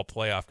football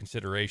playoff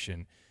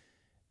consideration,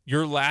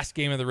 your last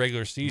game of the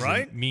regular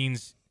season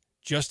means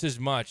just as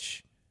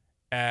much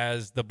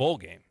as the bowl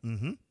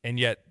game, and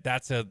yet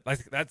that's a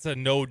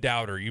no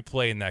doubter. You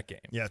play in that game.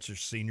 Yeah, it's your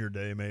senior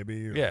day,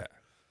 maybe. Yeah,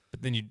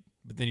 but then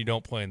you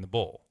don't play in the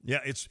bowl. Yeah,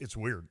 it's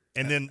weird.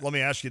 And then let me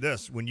ask you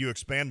this: when you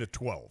expand to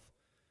 12,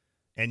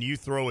 and you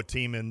throw a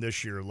team in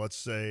this year, let's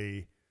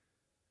say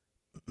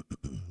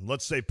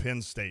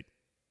Penn State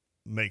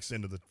makes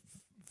into the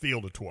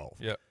field of 12.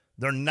 Yeah,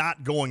 they're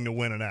not going to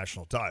win a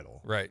national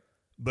title, right?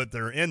 But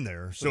they're in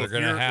there. So they're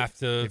going to have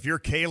to. If you're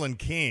Kalen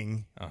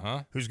King,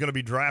 who's going to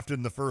be drafted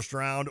in the first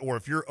round, or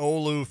if you're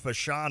Olu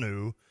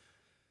Fashanu,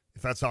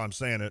 if that's how I'm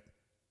saying it,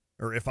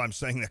 or if I'm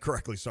saying that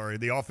correctly, sorry,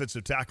 the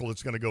offensive tackle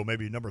that's going to go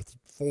maybe number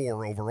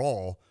 4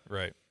 overall.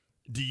 Right.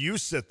 Do you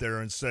sit there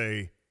and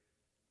say,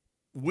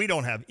 we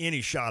don't have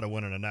any shot of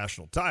winning a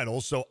national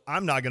title, so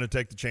I'm not going to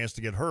take the chance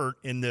to get hurt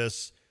in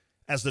this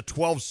as the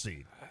 12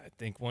 seed? I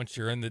think once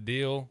you're in the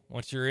deal,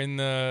 once you're in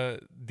the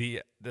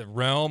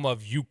realm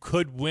of you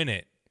could win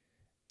it,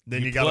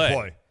 then you got to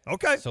play.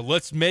 Okay. So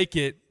let's make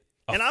it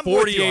a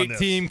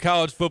 48-team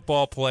college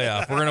football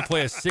playoff. We're going to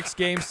play a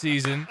 6-game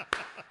season,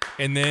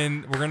 and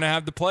then we're going to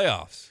have the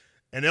playoffs.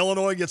 And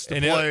Illinois gets to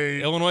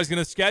play. Illinois is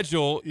going to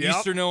schedule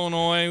Eastern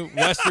Illinois,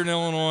 Western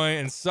Illinois,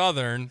 and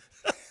Southern.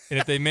 And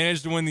if they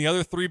manage to win the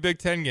other 3 Big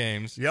Ten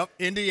games,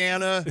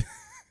 Indiana,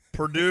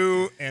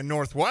 Purdue, and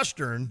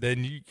Northwestern,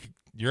 then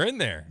you're in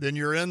there. Then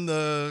you're in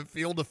the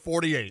field of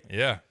 48.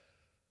 Yeah.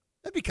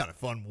 That'd be kind of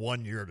fun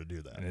 1 year to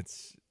do that. And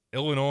it's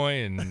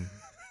Illinois and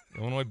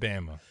Illinois,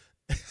 Bama.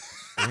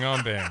 Bring on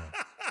Bama.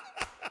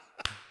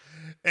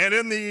 And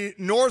in the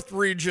North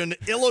region,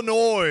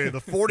 Illinois, the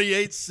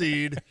 48th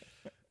seed,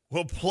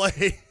 will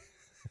play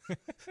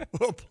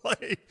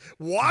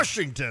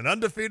Washington,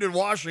 undefeated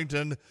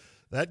Washington.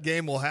 That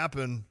game will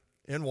happen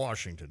in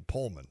Washington,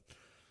 Pullman.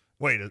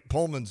 Wait,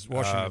 Pullman's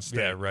Washington State.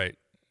 Yeah, right.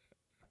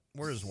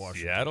 Where is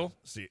Washington? Seattle?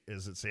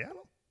 Is it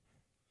Seattle?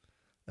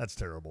 That's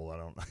terrible. I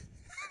don't know.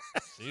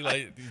 See,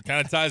 like, it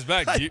kind of ties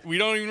back. We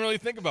don't even really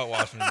think about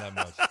Washington that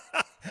much.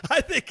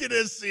 I think it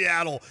is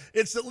Seattle.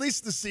 It's at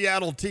least the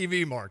Seattle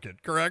TV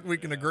market, correct? We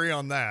can agree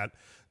on that.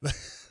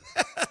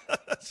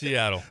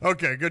 Seattle.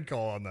 Okay, good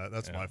call on that.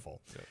 That's my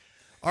fault. Yeah.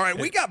 All right,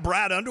 we got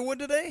Brad Underwood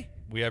today.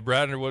 We have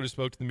Brad Underwood, who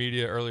spoke to the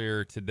media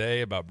earlier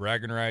today about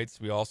Braggin Rights.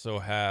 We also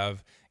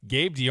have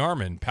Gabe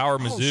DeArmond, Power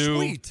Mizzou.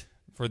 Sweet.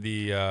 For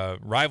the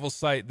rival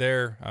site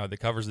there that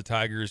covers the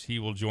Tigers. He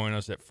will join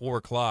us at 4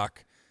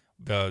 o'clock.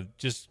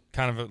 Just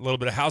kind of a little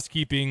bit of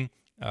housekeeping.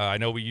 I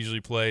know we usually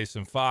play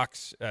some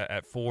Fox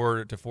at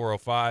 4 to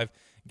 4:05.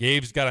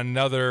 Gabe's got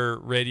another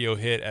radio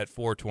hit at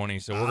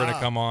 4:20, so we're going to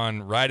come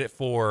on right at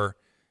 4,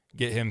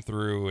 get him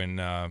through,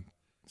 and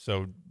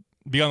so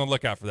be on the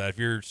lookout for that. If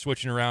you're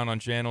switching around on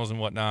channels and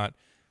whatnot,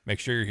 make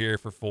sure you're here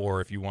for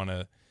 4 if you want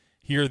to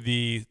hear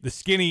the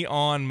skinny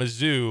on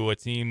Mizzou, a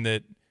team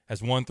that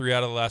has won 3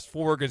 out of the last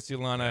 4 against the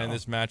Illini in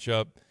this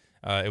matchup.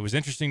 It was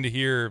interesting to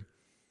hear,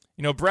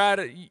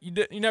 Brad,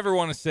 you never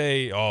want to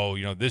say,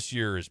 this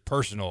year is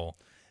personal,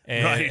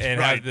 and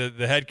have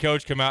the head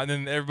coach come out, and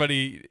then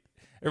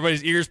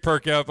everybody's ears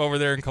perk up over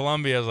there in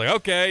Columbia. I was like,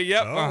 okay,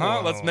 yep,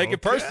 let's make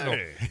it personal.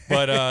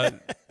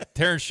 But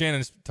Terrence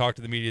Shannon talked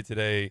to the media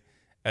today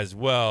as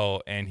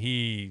well, and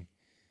you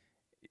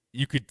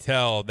could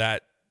tell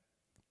that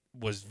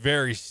was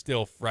very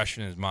still fresh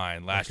in his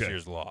mind last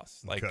year's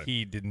loss. Like,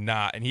 he did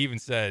not, and he even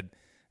said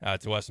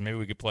to us, and maybe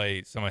we could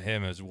play some of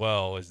him as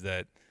well, is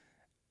that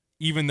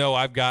even though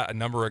I've got a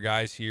number of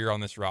guys here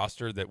on this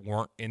roster that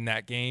weren't in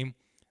that game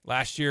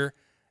last year,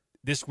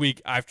 this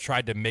week I've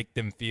tried to make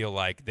them feel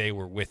like they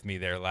were with me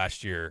there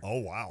last year. Oh,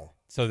 wow.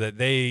 So that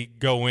they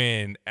go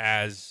in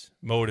as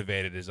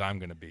motivated as I'm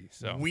going to be.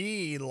 So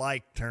we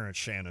like Terrence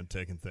Shannon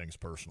taking things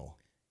personal.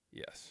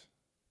 Yes.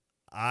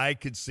 I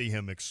could see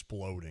him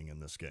exploding in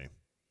this game.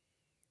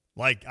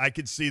 Like, I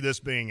could see this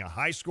being a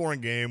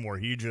high-scoring game where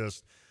he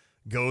just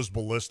goes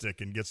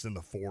ballistic and gets in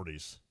the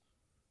 40s.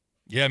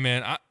 Yeah,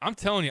 man, I'm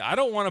telling you, I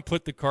don't want to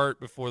put the cart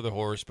before the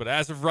horse, but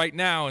as of right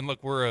now, and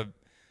look, we're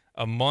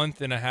a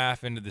month and a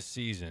half into the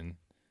season,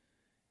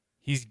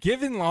 he's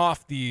given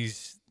off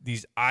these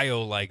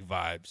Ayo-like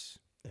vibes.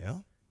 Yeah.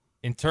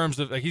 In terms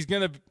of he's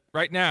gonna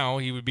right now,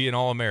 he would be an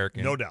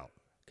All-American, no doubt,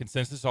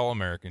 consensus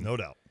All-American, no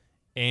doubt.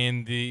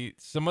 And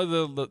some of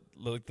the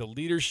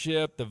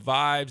leadership, the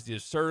vibes, the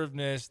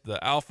assertiveness,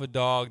 the alpha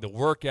dog, the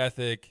work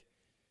ethic,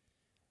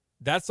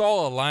 that's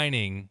all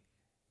aligning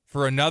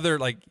for another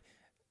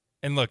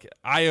And look,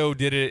 Ayo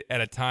did it at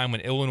a time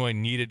when Illinois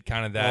needed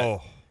kind of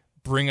that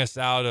bring us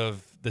out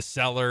of the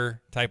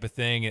cellar type of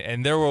thing,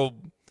 and Ayo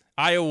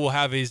will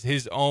have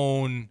his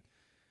own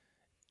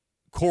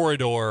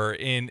corridor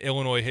in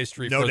Illinois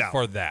history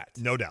for that.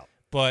 No doubt.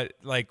 But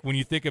when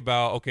you think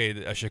about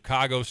a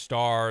Chicago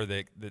star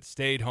that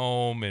stayed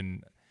home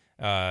and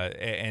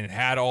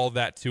had all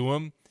that to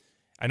him,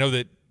 I know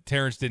that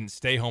Terrence didn't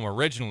stay home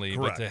originally,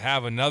 Correct. but to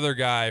have another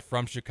guy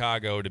from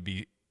Chicago to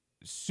be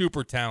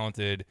super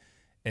talented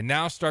and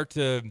now start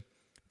to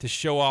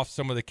show off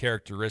some of the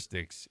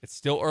characteristics. It's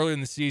still early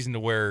in the season to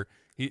where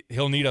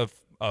he'll need a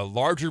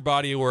larger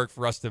body of work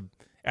for us to,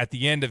 at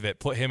the end of it,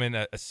 put him in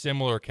a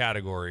similar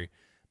category.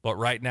 But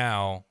right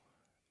now,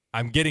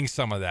 I'm getting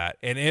some of that.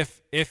 And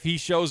if he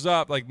shows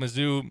up like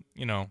Mizzou,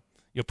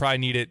 you'll probably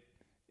need it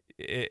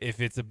if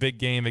it's a big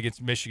game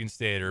against Michigan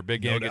State or a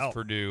big game against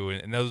Purdue.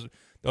 And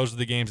those are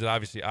the games that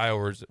obviously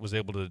Ayo was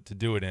able to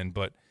do it in.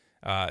 But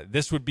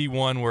this would be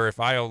one where if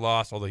Ayo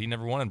lost, although he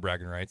never won in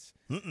Braggin Rights,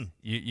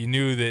 you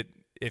knew that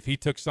if he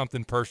took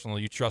something personal,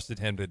 you trusted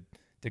him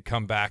to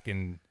come back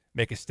and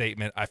make a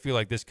statement. I feel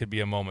like this could be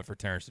a moment for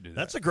Terrence to do that.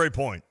 That's a great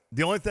point.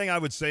 The only thing I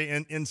would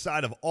say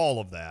inside of all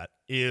of that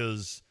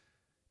is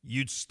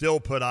you'd still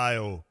put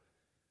Ayo,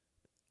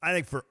 I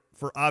think for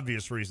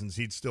obvious reasons,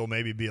 he'd still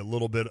maybe be a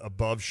little bit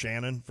above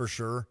Shannon for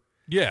sure.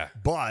 Yeah.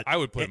 But I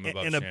would put him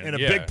above Shannon. And a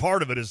big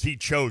part of it is he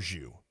chose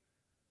you,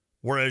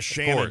 whereas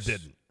Shannon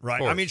didn't,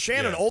 right? I mean,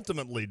 Shannon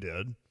ultimately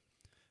did,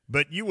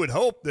 but you would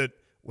hope that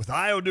with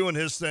Ayo doing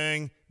his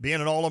thing, being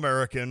an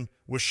All-American,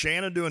 with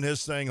Shannon doing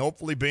his thing,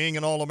 hopefully being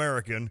an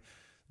All-American,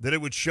 that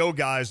it would show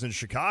guys in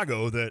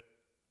Chicago that,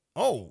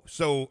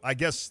 so I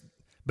guess,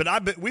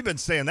 but we've been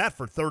saying that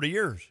for 30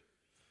 years.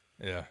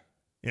 Yeah.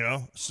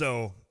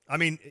 So, I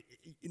mean,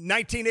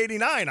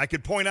 1989, I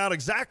could point out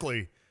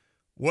exactly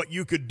what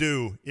you could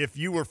do if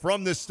you were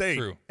from this state.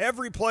 True.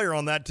 Every player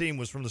on that team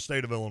was from the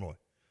state of Illinois.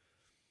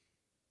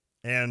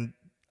 And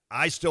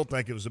I still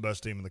think it was the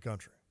best team in the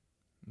country.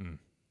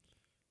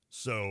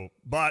 So,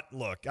 but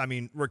look, I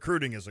mean,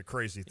 recruiting is a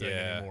crazy thing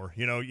anymore.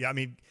 I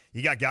mean,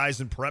 you got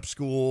guys in prep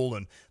school,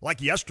 and like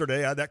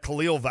yesterday, I had that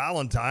Khalil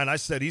Valentine. I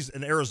said he's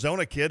an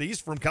Arizona kid. He's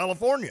from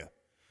California.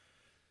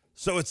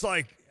 So it's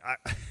like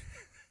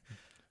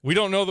we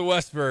don't know the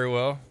West very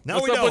well.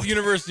 What's up with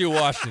University of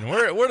Washington?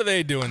 What are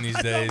they doing these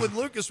days? When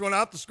Lucas went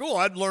out to school,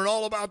 I'd learn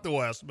all about the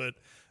West, but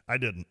I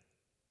didn't.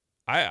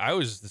 I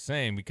was the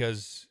same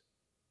because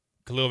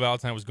Khalil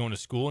Valentine was going to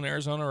school in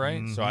Arizona,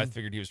 right? So I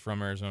figured he was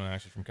from Arizona,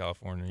 actually from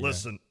California.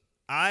 Listen,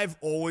 I've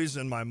always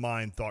in my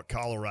mind thought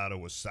Colorado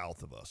was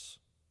south of us,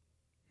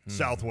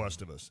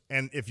 southwest of us.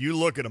 And if you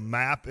look at a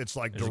map, it's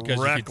like directly.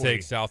 Because you could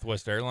take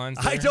Southwest Airlines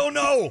there? I don't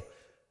know.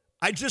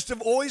 I just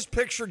have always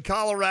pictured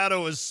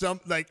Colorado as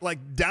something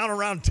like down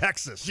around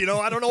Texas.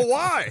 I don't know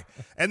why.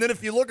 And then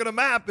if you look at a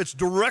map, it's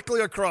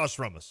directly across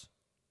from us.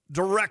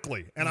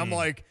 Directly. And I'm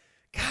like,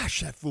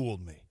 gosh, that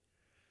fooled me.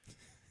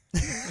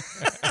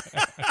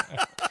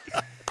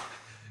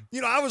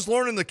 I was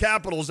learning the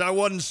capitals. I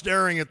wasn't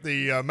staring at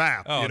the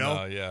map,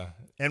 No, yeah.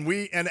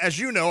 And as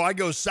you know, I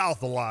go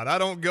south a lot. I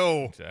don't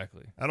go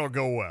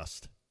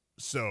west.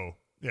 So,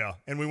 yeah.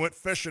 And we went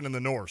fishing in the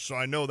north, so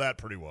I know that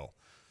pretty well.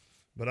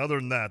 But other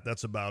than that,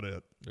 that's about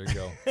it. There you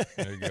go.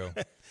 There you go.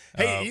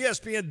 Hey,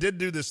 ESPN did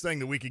do this thing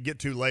that we could get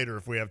to later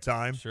if we have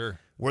time. Sure.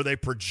 Where they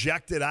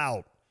projected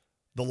out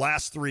the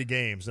last 3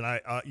 games,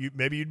 and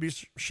maybe you'd be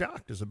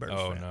shocked as a Bears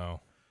fan. Oh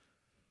no,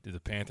 did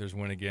the Panthers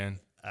win again?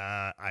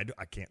 I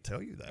can't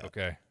tell you that.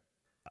 Okay.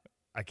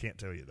 I can't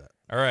tell you that.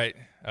 All right.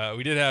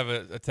 We did have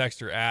a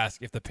texter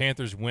ask if the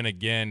Panthers win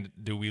again,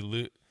 do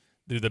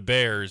the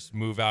Bears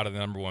move out of the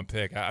number 1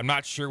 pick? I'm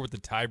not sure what the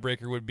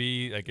tiebreaker would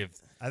be.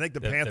 I think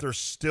the Panthers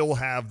still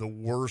have the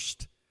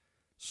worst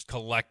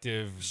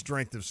collective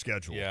strength of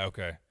schedule. Yeah,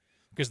 okay.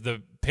 Because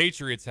the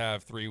Patriots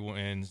have 3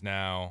 wins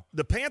now.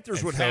 The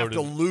Panthers would have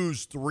to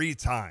lose 3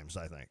 times,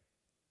 I think.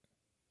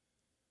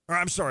 Or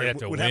I'm sorry,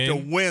 would have to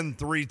win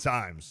 3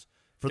 times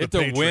for the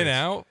Patriots. To win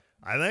out?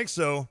 I think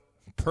so.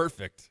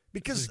 Perfect.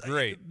 Because this is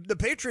great. The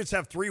Patriots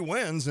have 3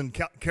 wins, and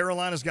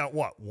Carolina's got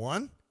what,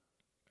 1?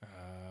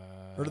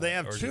 Or do they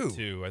have 2?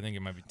 2. I think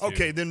it might be 2.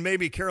 Okay, then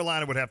maybe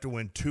Carolina would have to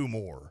win 2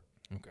 more.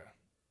 Okay.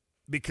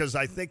 Because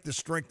I think the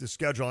strength of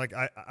schedule,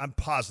 I'm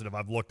positive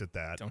I've looked at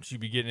that. Don't you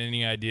be getting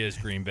any ideas,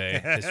 Green Bay,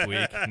 this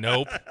week.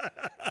 Nope.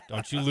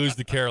 Don't you lose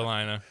to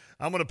Carolina.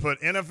 I'm going to put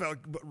NFL.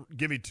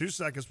 Give me 2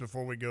 seconds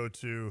before we go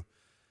to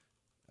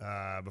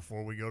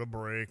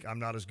break. I'm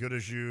not as good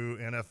as you.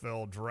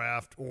 NFL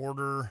draft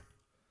order.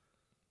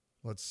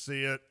 Let's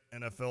see it.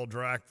 NFL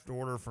draft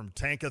order from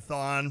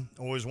Tankathon.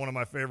 Always one of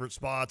my favorite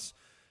spots.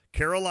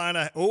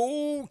 Carolina,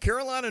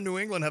 New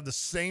England have the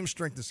same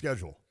strength of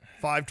schedule.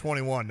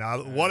 521.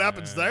 Now, what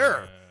happens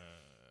there?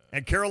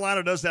 And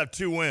Carolina does have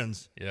 2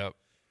 wins. Yep.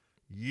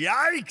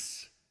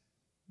 Yikes.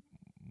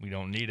 We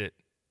don't need it.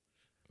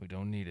 We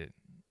don't need it.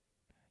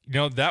 You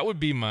know, that would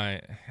be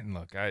my – and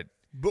look,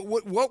 But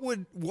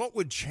what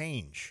would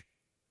change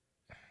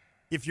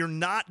if you're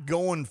not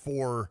going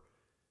for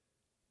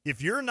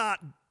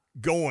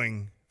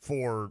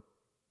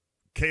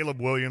Caleb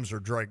Williams or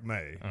Drake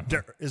May?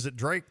 Is it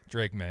Drake?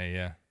 Drake May,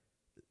 yeah.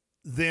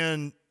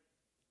 Then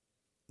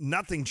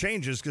nothing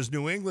changes because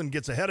New England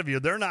gets ahead of you.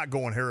 They're not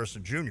going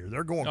Harrison Jr.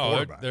 They're going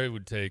quarterback. They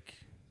would take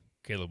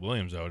Caleb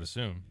Williams, I would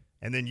assume.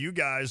 And then you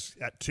guys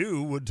at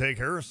 2 would take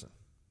Harrison.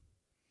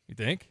 You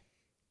think?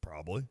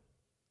 Probably.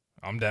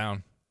 I'm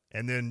down.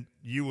 And then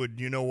you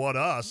would,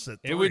 us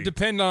at 3. It would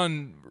depend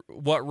on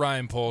what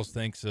Ryan Poles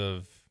thinks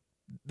of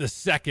the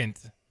second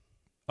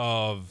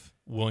of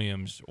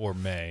Williams or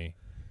May.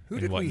 Who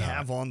did we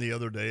have on the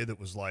other day that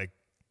was like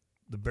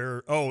the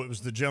Bear? Oh, it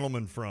was the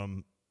gentleman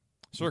from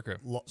Circa,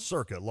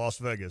 Las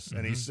Vegas,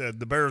 and he said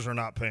the Bears are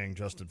not paying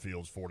Justin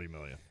Fields $40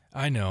 million.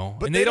 I know,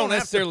 but and they don't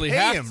necessarily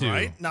have him, to.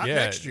 Right? Not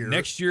next year.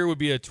 Next year would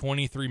be a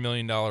 $23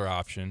 million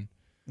option,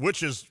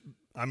 which is,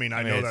 I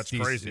know that's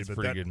crazy, it's but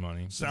pretty good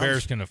money. Sounds, the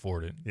Bears can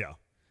afford it. Yeah.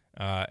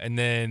 And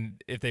then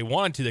if they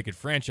wanted to, they could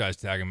franchise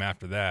tag him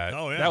after that.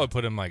 Oh, yeah. That would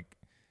put him like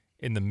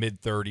in the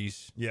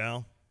mid-30s.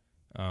 Yeah.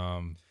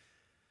 Man,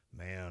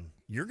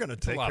 you're going to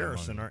take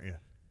Harrison, aren't you?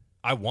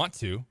 I want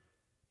to.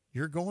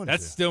 You're going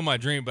That's still my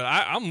dream, but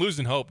I'm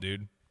losing hope,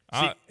 dude.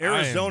 See,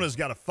 Arizona's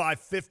got a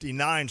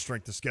 559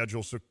 strength of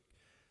schedule, so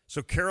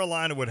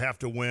Carolina would have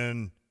to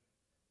win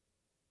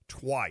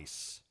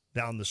twice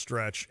down the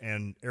stretch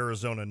and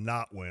Arizona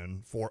not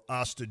win for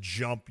us to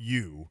jump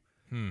you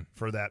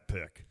for that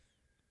pick.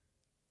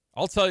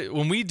 I'll tell you,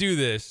 when we do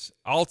this,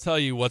 I'll tell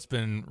you what's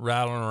been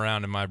rattling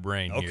around in my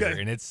brain here.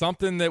 And it's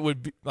something that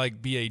would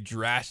be a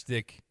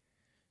drastic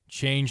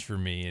change for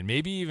me, and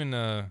maybe even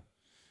a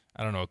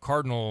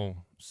cardinal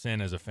sin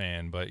as a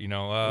fan. But,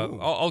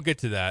 I'll get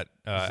to that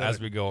as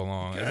we go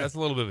along. Okay. That's a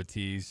little bit of a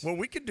tease. Well,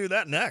 we could do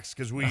that next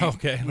because we've gone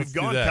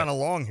kind of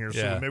long here,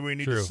 so maybe we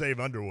need to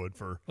save Underwood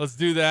for. Let's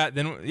do that.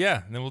 Then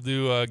we'll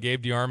do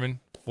Gabe DeArmond,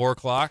 4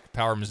 o'clock,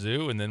 Power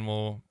Mizzou, and then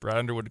Brad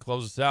Underwood to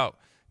close us out.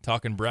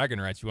 Talking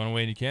Braggin Rights. You want to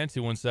weigh in, you can.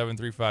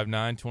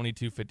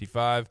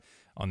 217-359-2255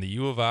 on the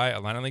U of I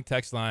Illini Link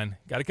text line.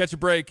 Got to catch a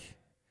break.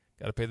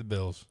 Got to pay the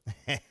bills.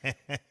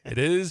 It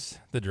is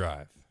The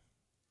Drive.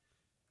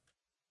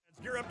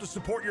 Gear up to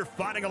support your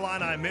Fighting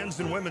Illini men's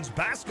and women's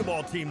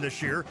basketball team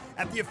this year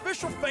at the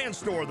official fan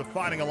store of the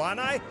Fighting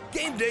Illini,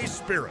 Game Day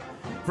Spirit.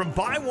 From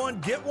buy one,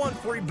 get one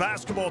free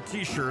basketball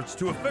t-shirts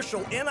to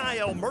official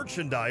NIL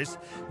merchandise,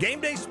 Game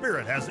Day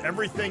Spirit has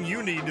everything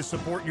you need to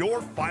support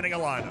your Fighting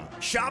Illini.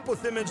 Shop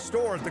with them in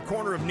store at the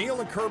corner of Neal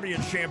and Kirby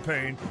in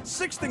Champaign,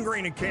 6th and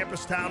Green in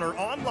Campustown, or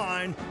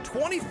online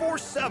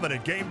 24/7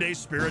 at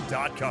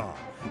GameDaySpirit.com.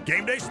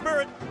 Game Day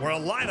Spirit, where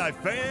Illini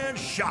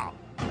fans shop.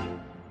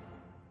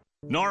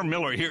 Norm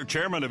Miller here,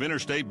 chairman of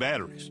Interstate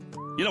Batteries.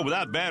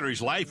 Without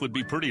batteries, life would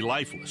be pretty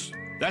lifeless.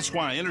 That's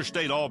why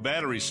Interstate All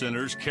Battery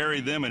Centers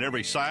carry them in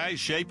every size,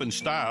 shape, and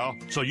style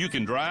so you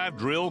can drive,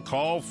 drill,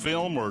 call,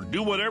 film, or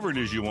do whatever it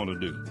is you want to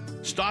do.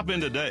 Stop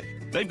in today.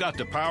 They've got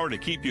the power to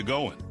keep you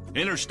going.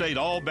 Interstate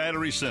All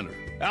Battery Center.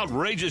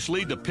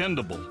 Outrageously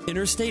dependable.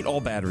 Interstate All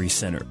Battery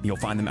Center. You'll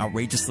find them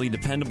outrageously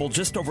dependable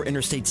just over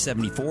Interstate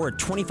 74 at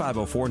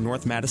 2504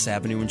 North Mattis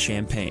Avenue in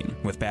Champaign,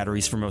 with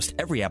batteries for most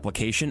every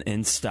application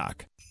in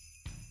stock.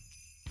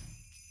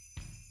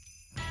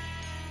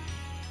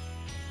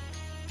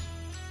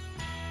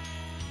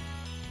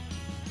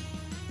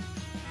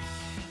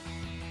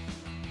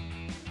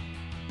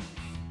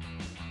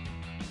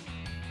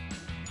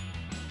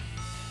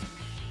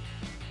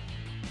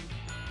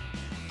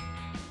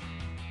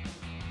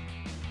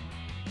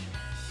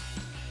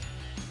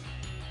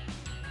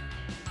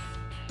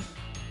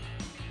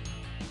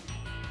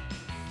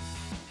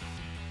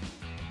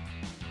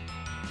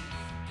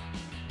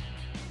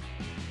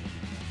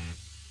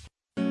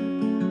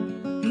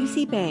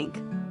 UC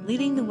Bank,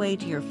 leading the way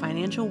to your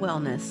financial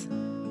wellness.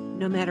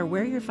 No matter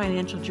where your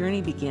financial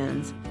journey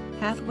begins,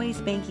 Pathways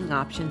banking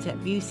options at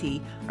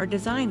Busey are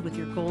designed with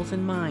your goals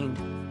in mind.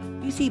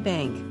 UC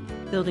Bank,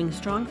 building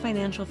strong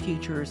financial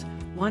futures,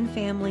 one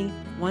family,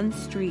 one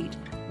street,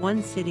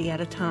 one city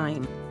at a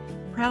time.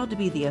 Proud to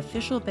be the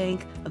official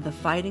bank of the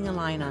Fighting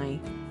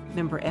Illini.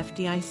 Member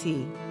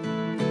FDIC.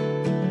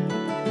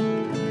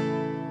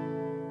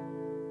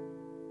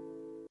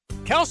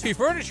 Kelsey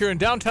Furniture in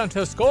downtown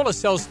Tuscola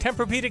sells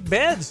Tempur-Pedic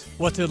beds.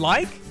 What's it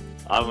like?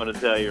 I'm going to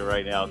tell you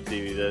right now,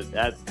 Stevie,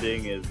 that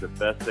thing is the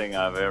best thing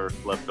I've ever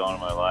slept on in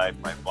my life.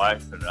 My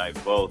wife and I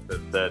both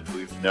have said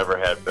we've never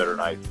had better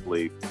night's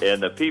sleep.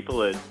 And the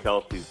people at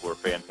Kelsey's were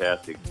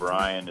fantastic.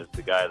 Brian is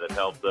the guy that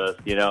helped us.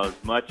 You know, as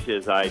much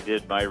as I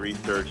did my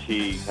research,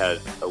 he had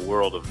a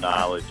world of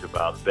knowledge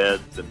about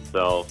beds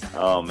themselves.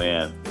 Oh,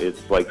 man,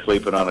 it's like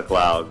sleeping on a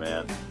cloud,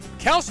 man.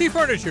 Kelsey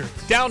Furniture,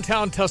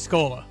 downtown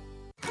Tuscola.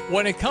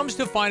 When it comes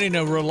to finding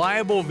a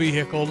reliable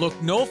vehicle,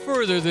 look no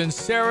further than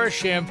Sarah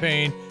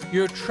Champagne,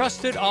 your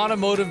trusted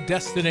automotive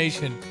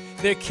destination.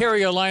 They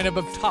carry a lineup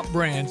of top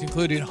brands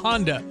including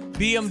Honda,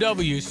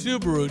 BMW,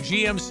 Subaru,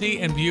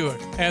 GMC, and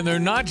Buick. And they're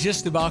not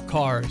just about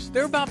cars,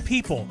 they're about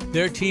people.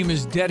 Their team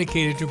is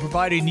dedicated to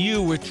providing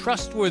you with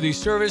trustworthy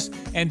service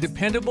and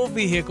dependable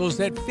vehicles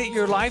that fit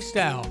your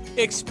lifestyle.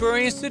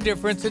 Experience the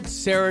difference at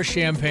Sarah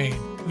Champagne.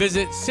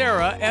 Visit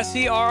Sarah,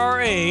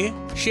 S-E-R-R-A,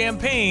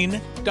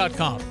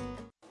 champagne.com.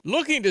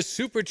 Looking to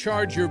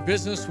supercharge your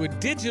business with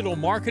digital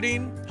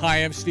marketing? Hi,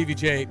 I'm Stevie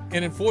J,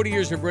 and in 40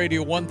 years of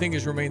radio, one thing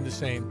has remained the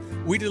same.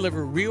 We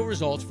deliver real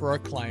results for our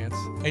clients,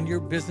 and your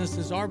business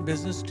is our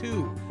business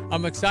too.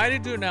 I'm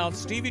excited to announce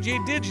Stevie J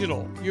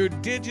Digital, your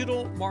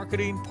digital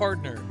marketing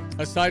partner.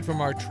 Aside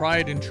from our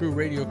tried and true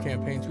radio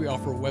campaigns, we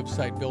offer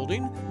website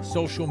building,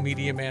 social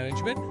media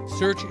management,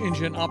 search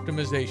engine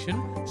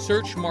optimization,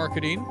 search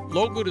marketing,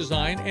 logo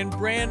design, and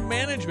brand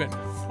management.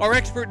 Our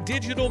expert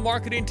digital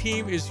marketing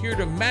team is here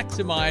to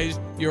maximize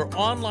your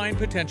online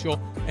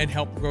potential and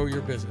help grow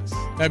your business.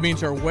 That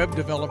means our web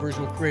developers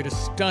will create a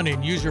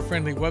stunning,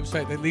 user-friendly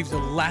website that leaves a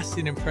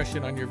lasting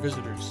impression on your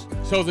visitors.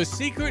 So the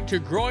secret to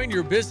growing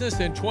your business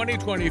in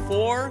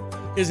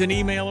 2024 is an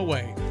email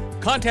away.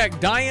 Contact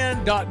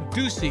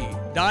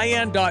Diane.Ducey,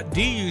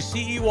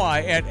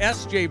 Diane.Ducey at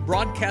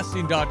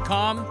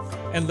sjbroadcasting.com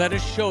and let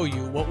us show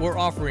you what we're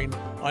offering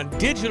on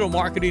digital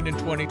marketing in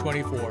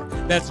 2024.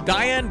 That's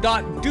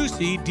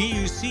Diane.Ducey,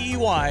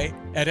 D-U-C-E-Y,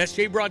 at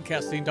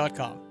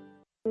sjbroadcasting.com.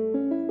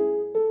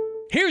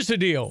 Here's the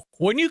deal.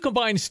 When you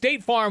combine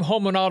State Farm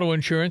home and auto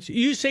insurance,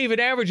 you save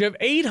an average of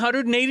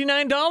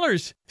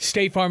 $889.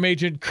 State Farm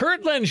agent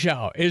Kurt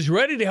Lenschow is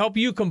ready to help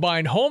you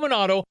combine home and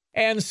auto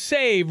and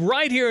save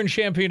right here in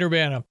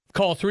Champaign-Urbana.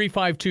 Call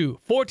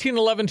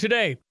 352-1411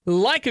 today.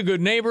 Like a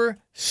good neighbor,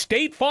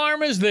 State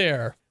Farm is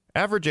there.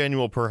 Average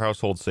annual per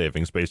household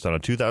savings based on a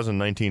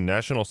 2019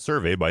 national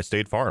survey by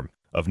State Farm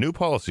of new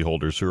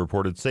policyholders who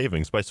reported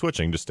savings by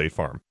switching to State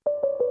Farm.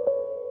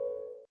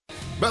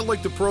 Bet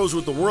like the pros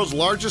with the world's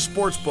largest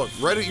sports book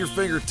right at your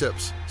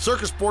fingertips.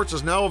 Circus Sports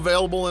is now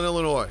available in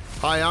Illinois.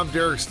 Hi, I'm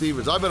Derek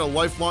Stevens. I've been a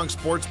lifelong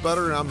sports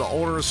bettor and I'm the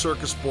owner of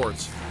Circus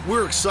Sports.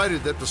 We're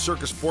excited that the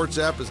Circus Sports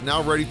app is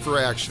now ready for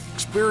action.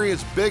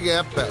 Experience big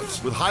app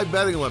bets with high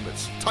betting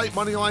limits, tight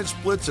money line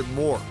splits, and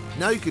more.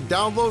 Now you can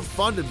download,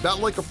 fund, and bet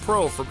like a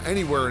pro from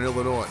anywhere in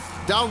Illinois.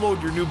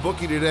 Download your new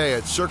bookie today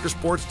at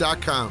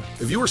circusports.com.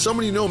 If you or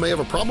someone you know may have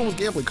a problem with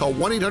gambling, call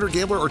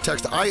 1-800-GAMBLER or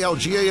text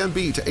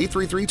ILGAMB to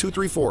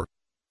 833-234.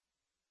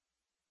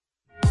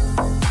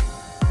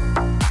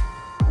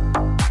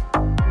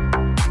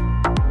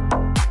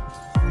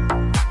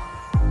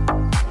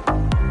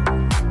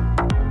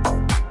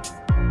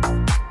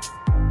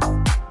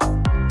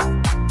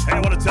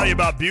 Tell you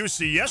about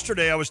Busey.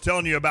 Yesterday I was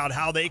telling you about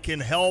how they can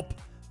help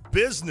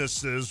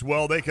businesses.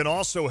 Well, they can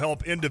also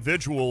help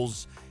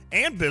individuals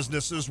and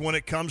businesses when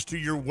it comes to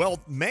your wealth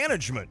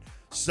management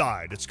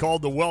side. It's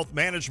called the Wealth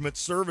Management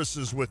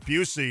Services with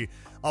Busey.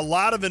 A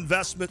lot of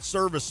investment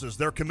services.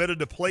 They're committed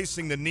to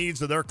placing the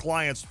needs of their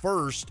clients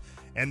first,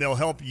 and they'll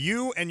help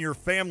you and your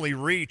family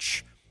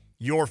reach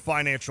your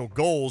financial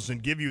goals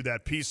and give you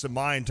that peace of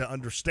mind to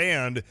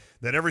understand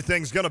that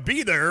everything's going to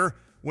be there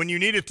when you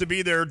need it to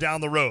be there down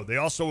the road. They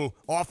also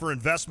offer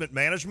investment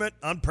management,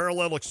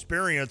 unparalleled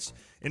experience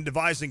in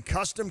devising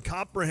custom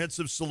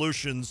comprehensive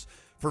solutions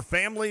for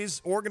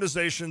families,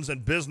 organizations,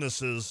 and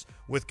businesses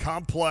with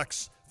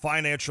complex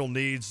financial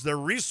needs. Their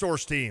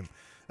resource team,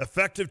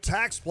 effective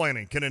tax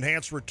planning, can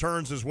enhance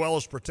returns as well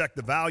as protect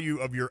the value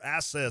of your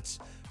assets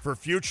for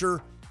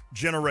future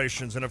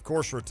generations. And, of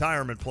course,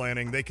 retirement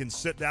planning. They can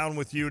sit down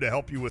with you to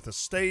help you with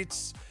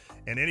estates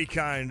and any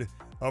kind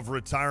of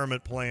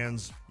retirement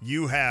plans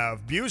you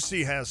have.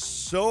 Busey has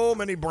so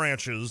many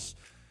branches,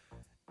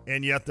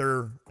 and yet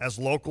they're as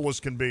local as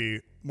can be.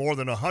 More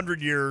than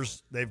 100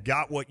 years, they've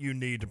got what you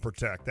need to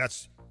protect.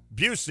 That's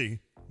Busey,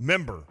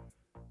 member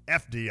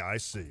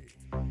FDIC.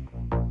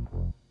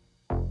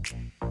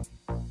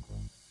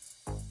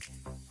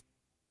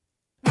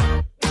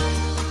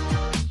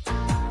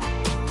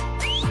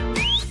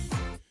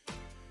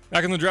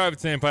 Back on the drive at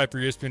Sam Piper,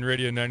 ESPN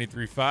Radio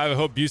 93.5. I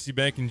hope Busey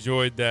Bank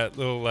enjoyed that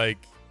little, I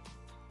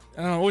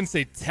wouldn't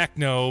say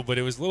techno, but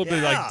it was a little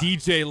bit like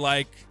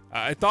DJ-like.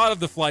 I thought of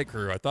the Flight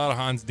Crew. I thought of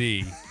Hans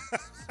D.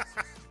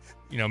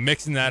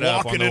 Mixing that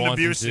up on the ones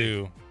and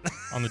two.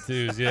 On the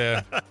twos,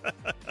 yeah.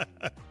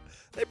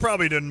 They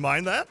probably didn't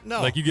mind that.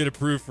 No. Like you get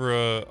approved for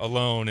a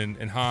loan,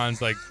 and Hans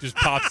just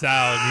pops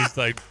out, and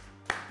he's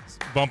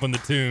bumping the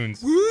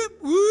tunes.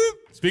 Whoop, whoop.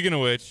 Speaking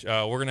of which,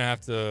 we're going to have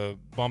to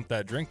bump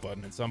that drink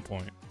button at some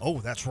point. Oh,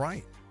 that's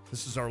right.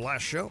 This is our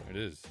last show. It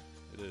is.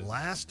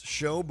 Last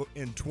show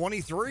in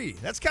 23.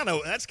 That's kind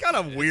of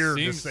weird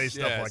to say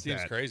stuff like that. It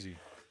seems crazy.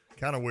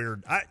 Kind of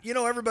weird.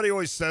 Everybody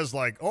always says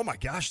oh my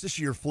gosh, this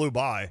year flew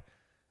by.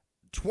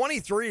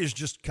 23 has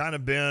just kind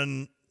of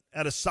been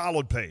at a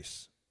solid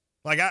pace.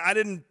 I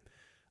didn't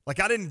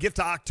get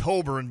to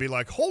October and be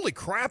like, holy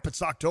crap,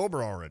 it's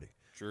October already.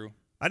 True.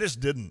 I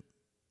just didn't.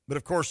 But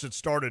of course, it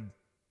started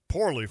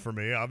poorly for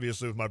me,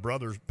 obviously, with my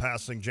brother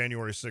passing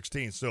January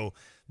 16th. So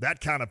that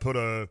kind of put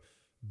a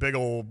big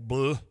old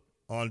bleh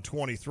on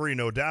 23,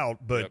 no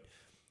doubt. But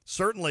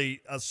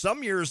certainly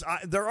some years,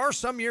 there are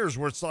some years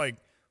where it's like,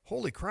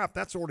 holy crap,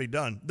 that's already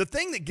done. The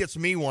thing that gets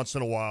me once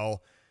in a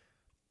while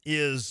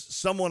is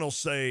someone will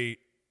say,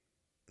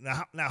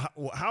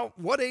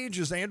 what age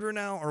is Andrew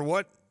now, or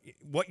what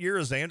year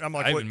is Andrew? I'm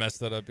like, I even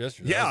messed that up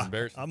yesterday. Yeah, that was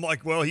embarrassing. I'm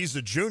like, well, he's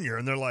a junior,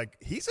 and they're like,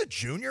 he's a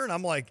junior, and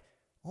I'm like,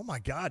 oh my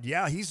God,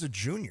 yeah, he's a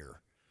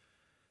junior.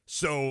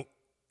 So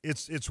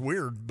it's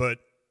weird, but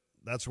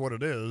that's what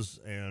it is,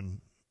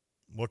 and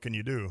what can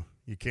you do?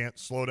 You can't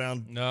slow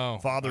down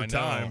father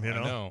time, you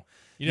know? I know.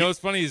 You know what's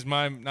funny is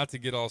not to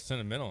get all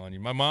sentimental on you.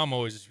 My mom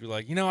always just be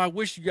like, I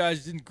wish you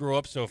guys didn't grow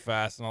up so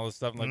fast and all this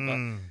stuff. I'm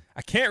like,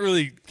 I can't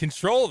really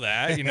control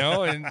that,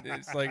 and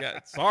it's like,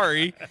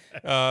 sorry.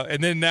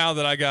 And then now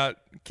that I got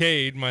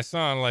Cade, my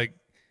son, like,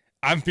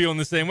 I'm feeling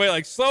the same way.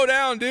 Like, slow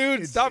down,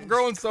 dude. Stop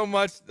growing so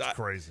much. It's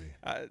crazy.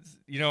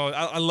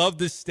 I love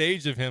this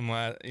stage of him,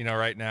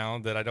 right now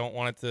that I don't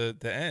want it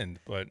to end.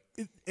 But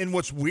and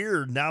what's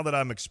weird now that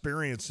I'm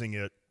experiencing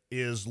it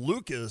is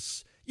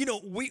Lucas.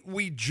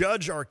 We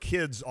judge our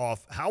kids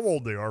off how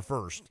old they are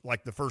first,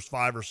 like the first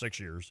 5 or 6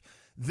 years.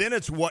 Then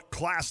it's what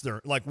class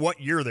they're, like what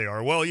year they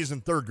are. Well, he's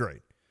in 3rd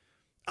grade.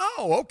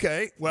 Oh,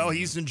 okay. Well,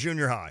 he's in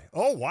junior high.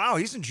 Oh, wow,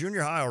 he's in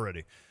junior high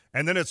already.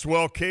 And then it's,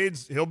 well,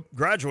 he'll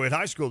graduate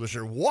high school this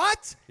year.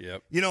 What?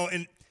 Yep.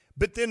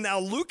 But then now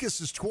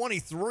Lucas is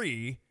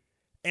 23,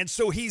 and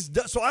so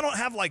so I don't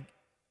have like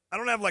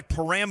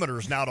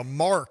parameters now to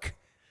mark.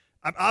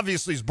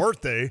 Obviously his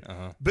birthday,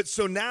 but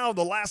so now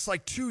the last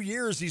 2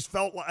 years he's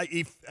felt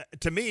like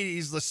to me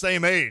he's the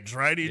same age,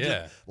 right?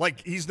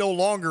 He's no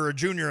longer a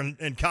junior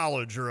in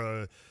college or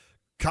a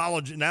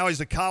college. Now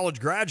he's a college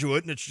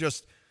graduate, and it's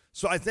just.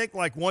 So I think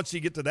once you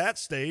get to that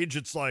stage,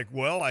 it's like,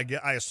 well,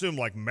 I assume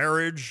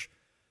marriage,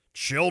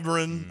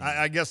 children.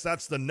 I guess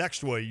that's the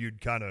next way you'd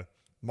kind of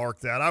mark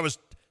that. I was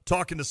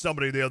talking to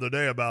somebody the other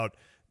day about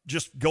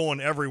just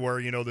going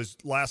everywhere, this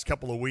last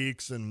couple of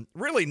weeks, and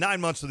really 9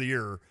 months of the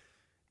year,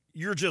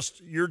 you're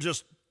just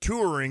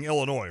touring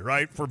Illinois,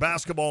 right, for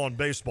basketball and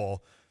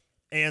baseball.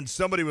 And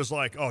somebody was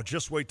like, oh,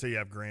 just wait till you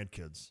have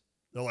grandkids.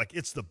 They're like,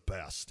 it's the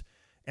best.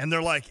 And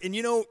they're like, and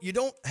you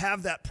don't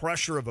have that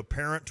pressure of a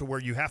parent to where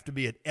you have to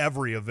be at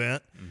every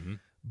event,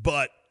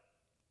 but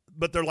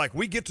they're like,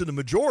 we get to the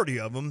majority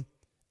of them,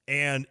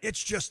 and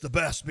it's just the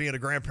best being a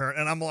grandparent.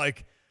 And I'm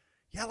like,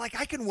 yeah,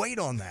 I can wait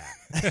on that.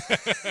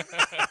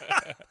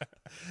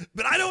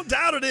 But I don't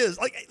doubt it is.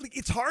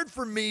 It's hard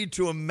for me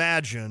to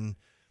imagine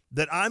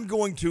that I'm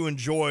going to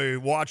enjoy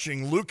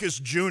watching Lucas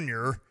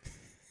Jr.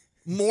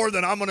 more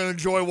than I'm going to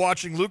enjoy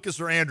watching Lucas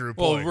or Andrew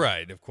play. Well,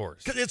 right, of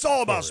course. Because it's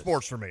all about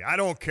sports for me. I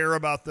don't care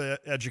about the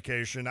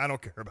education. I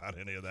don't care about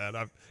any of that.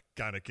 I'm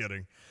kind of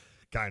kidding,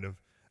 kind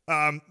of.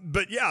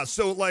 But yeah,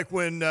 so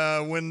when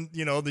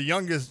the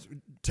youngest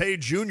Tay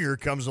Jr.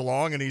 comes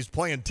along and he's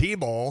playing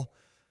t-ball,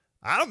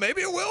 I don't.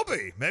 Maybe it will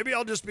be. Maybe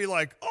I'll just be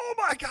like, oh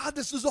my God,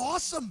 this is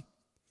awesome.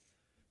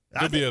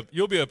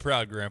 You'll be a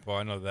proud grandpa.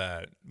 I know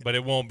that, but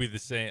it won't be the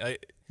same.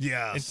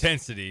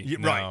 Intensity.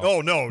 No. Right.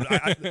 Oh, no.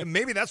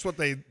 Maybe that's what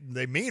they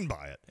mean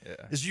by it,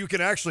 is you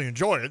can actually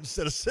enjoy it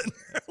instead of sitting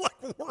there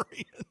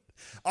worrying.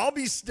 I'll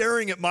be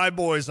staring at my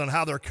boys on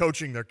how they're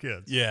coaching their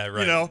kids. Yeah,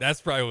 right. That's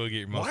probably what will get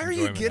your most enjoyment.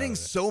 Why are you getting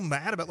so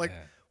mad about,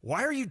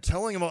 why are you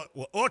telling them,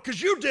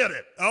 because you did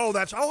it.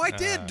 I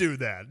did do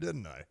that,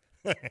 didn't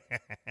I?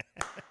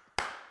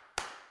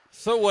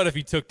 So what if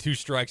he took 2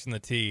 strikes in the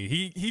tee?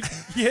 He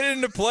hit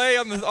into play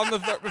on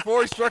the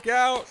before he struck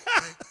out.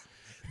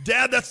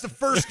 Dad, that's the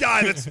first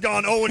guy that's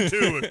gone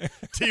 0-2 in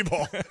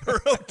T-ball or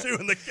 0-2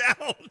 in the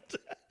count.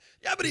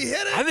 Yeah, but he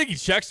hit it. I think he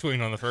check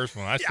swinged on the first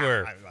one. I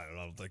swear. I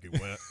don't think he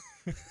went.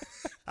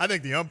 I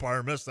think the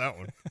umpire missed that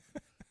one.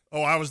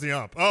 Oh, I was the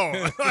ump.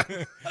 Oh.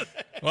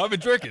 Well, I've been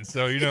drinking,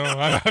 so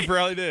I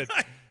probably did.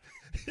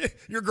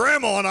 Your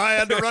grandma and I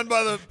had to run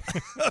by the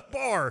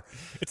bar.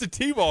 It's a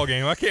T-ball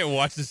game. I can't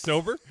watch this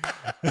sober.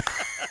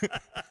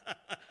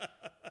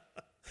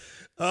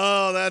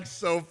 Oh, that's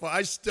so fun.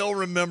 I still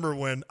remember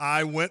when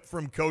I went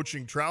from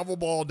coaching travel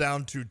ball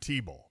down to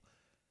T-ball,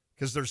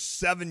 because there's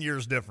 7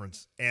 years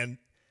difference. And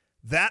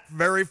that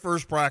very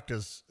first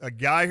practice, a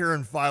guy here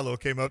in Philo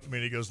came up to me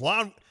and he goes,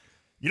 Lon,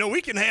 we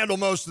can handle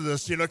most of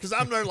this, because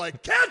I'm there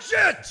like, catch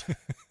it.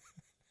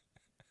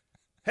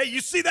 Hey,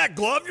 you see that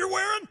glove you're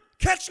wearing?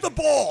 Catch the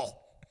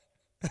ball.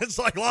 It's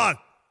like, Lon.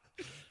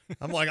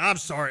 I'm like, I'm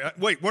sorry.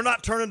 Wait, we're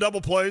not turning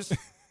double plays?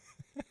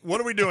 What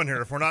are we doing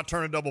here if we're not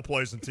turning double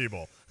plays in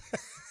T-ball?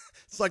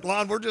 It's like,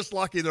 Lon, we're just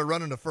lucky they're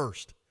running to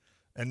first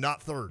and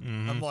not third.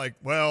 I'm like,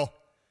 well,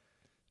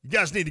 you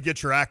guys need to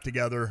get your act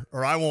together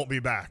or I won't be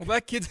back. Well,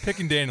 that kid's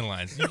picking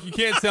dandelions. You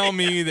can't tell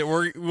me that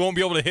we won't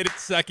be able to hit it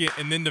second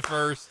and then to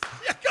first.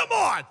 Yeah, come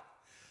on.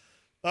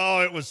 Oh,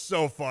 it was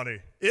so funny.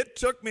 It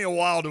took me a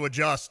while to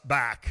adjust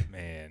back.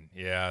 Man,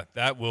 yeah,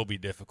 that will be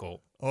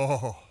difficult.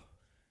 Oh.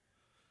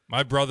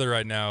 My brother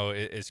right now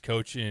is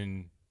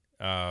coaching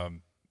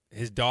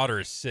his daughter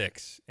is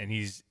 6, and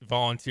he's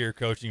volunteer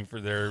coaching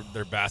for their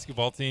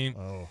basketball team.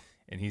 Oh.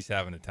 And he's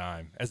having a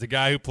time. As a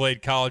guy who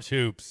played college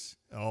hoops.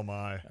 Oh,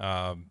 my.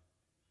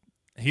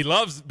 He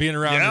loves being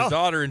around his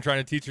daughter and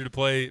trying to teach her to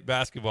play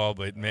basketball,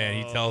 but,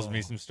 man, he tells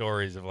me some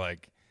stories of,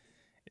 like,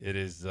 it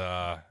is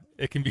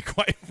it can be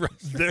quite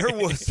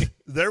frustrating.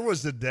 There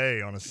was a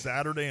day on a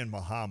Saturday in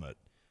Muhammad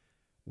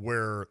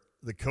where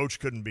the coach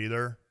couldn't be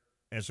there,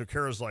 and so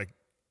Kara's like,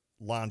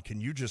 Lon,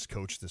 can you just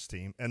coach this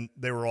team? And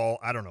they were all,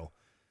 I don't know,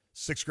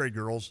 6th grade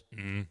girls.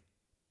 Mm-hmm.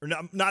 Or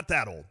not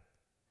that old.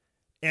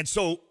 And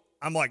so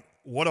I'm like,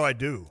 what do I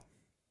do?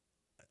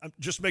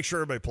 Just make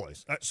sure everybody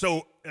plays.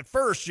 So at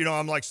first,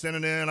 I'm like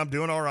sending in, I'm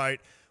doing all right.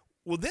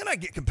 Well, then I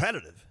get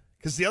competitive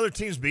because the other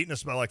team's beating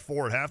us by like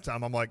 4 at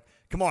halftime. I'm like,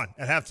 come on,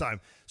 at halftime.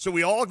 So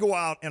we all go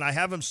out, and I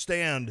have them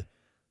stand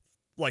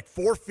like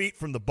 4 feet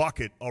from the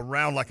bucket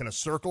around like in a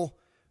circle,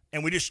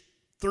 and we just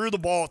threw the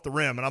ball at the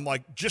rim. And I'm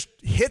like, just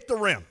hit the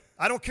rim.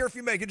 I don't care if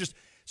you make it.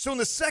 So in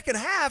the second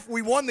half,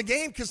 we won the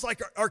game because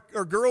like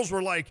our girls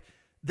were like,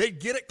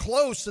 they'd get it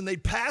close and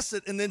they'd pass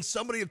it, and then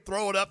somebody would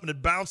throw it up and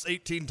it'd bounce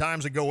 18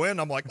 times and go in.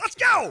 I'm like, let's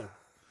go.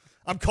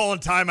 I'm calling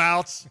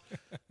timeouts.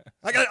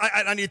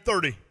 I need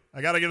 30.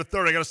 I got to get a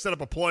 30. I got to set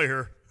up a play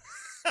here.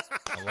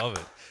 I love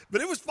it. But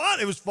it was fun.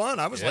 It was fun.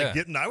 I was like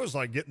getting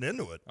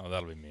into it. Oh,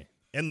 that'll be me.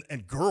 And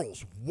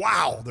girls,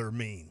 wow, they're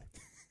mean.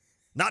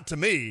 Not to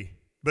me,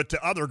 but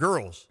to other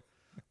girls.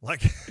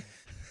 Like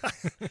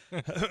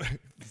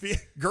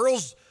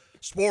girls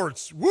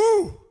sports,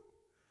 woo!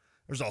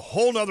 There's a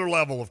whole nother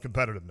level of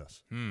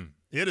competitiveness.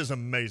 It is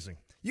amazing.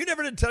 You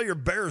never did tell your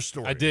Bears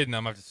story. I did, and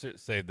I'm going to have to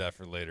save that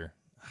for later.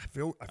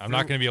 I'm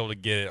not going to be able to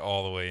get it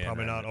all the way in.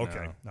 Probably not.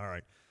 Okay. All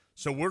right.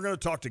 So we're going to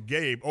talk to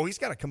Gabe. Oh, he's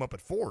got to come up at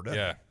 4, doesn't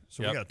he?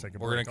 So we got to take a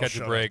break. We're going to catch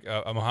a break.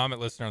 A Muhammad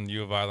listener on the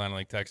U of I Line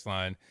Link text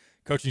line.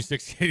 Coaching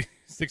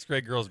 6th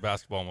grade girls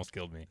basketball almost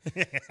killed me.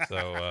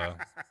 So,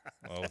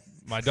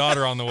 my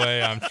daughter on the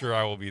way. I'm sure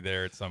I will be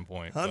there at some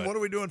point. Hun, what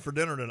are we doing for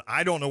dinner tonight?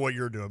 I don't know what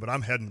you're doing, but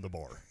I'm heading to the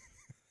bar.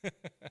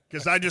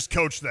 Because I just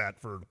coached that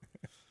for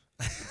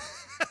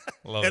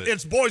Love it.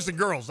 It's boys and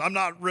girls. I'm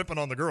not ripping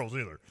on the girls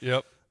either.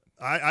 Yep.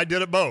 I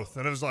did it both,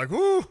 and it was like,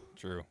 whoo.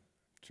 True.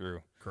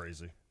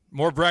 Crazy.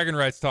 More bragging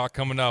rights talk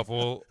coming up.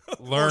 We'll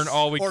learn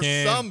all we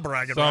can. Or some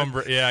bragging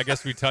rights. Yeah, I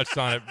guess we touched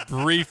on it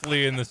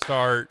briefly in the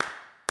start.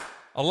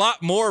 A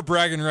lot more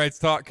bragging rights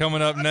talk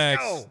coming up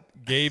next. Go.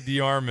 Gabe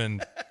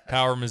DeArmond,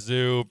 Power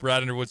Mizzou.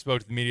 Brad Underwood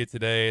spoke to the media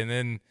today. And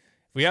then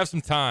if we have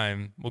some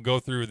time, we'll go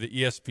through the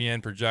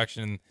ESPN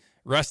projection,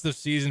 rest of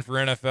season for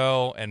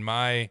NFL, and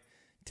my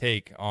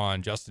take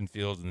on Justin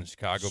Fields and the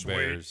Chicago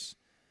Bears.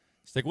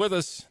 Stick with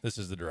us. This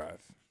is The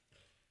Drive.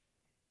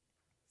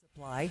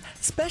 Supply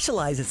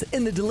specializes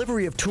in the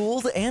delivery of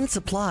tools and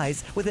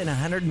supplies within a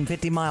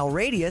 150-mile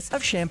radius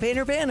of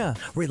Champaign-Urbana.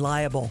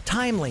 Reliable,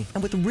 timely,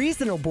 and with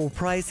reasonable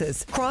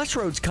prices,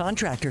 Crossroads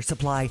Contractor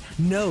Supply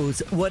knows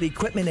what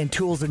equipment and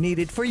tools are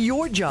needed for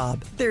your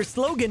job. Their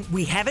slogan,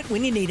 we have it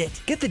when you need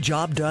it. Get the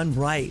job done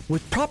right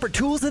with proper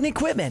tools and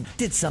equipment.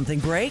 Did something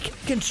break?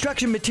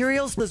 Construction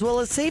materials as well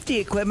as safety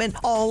equipment,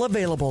 all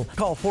available.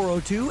 Call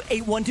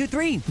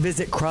 402-8123.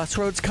 Visit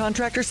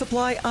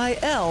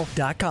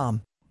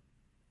CrossroadsContractorSupplyIL.com.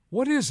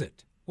 What is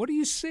it? What do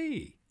you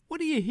see? What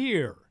do you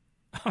hear?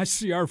 I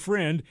see our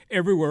friend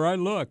everywhere I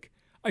look.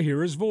 I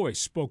hear his voice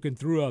spoken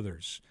through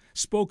others,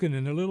 spoken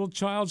in a little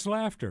child's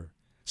laughter,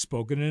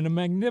 spoken in a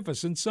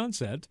magnificent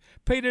sunset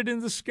painted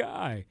in the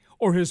sky,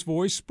 or his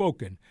voice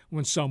spoken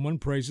when someone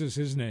praises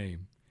his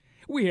name.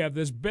 We have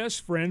this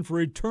best friend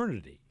for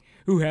eternity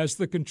who has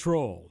the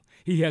control.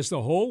 He has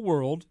the whole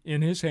world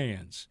in his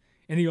hands,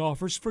 and he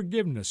offers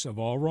forgiveness of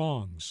all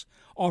wrongs,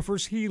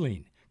 offers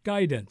healing,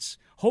 guidance,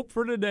 hope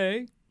for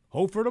today,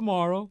 hope for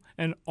tomorrow,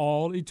 and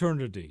all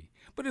eternity.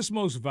 But his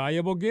most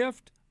valuable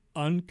gift,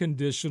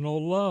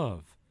 unconditional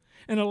love.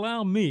 And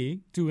allow me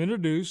to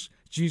introduce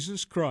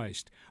Jesus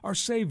Christ, our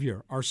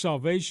Savior, our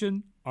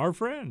salvation, our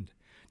friend.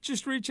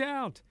 Just reach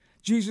out.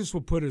 Jesus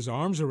will put his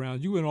arms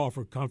around you and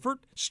offer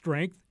comfort,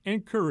 strength,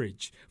 and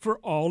courage for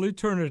all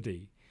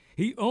eternity.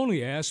 He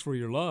only asks for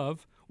your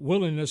love,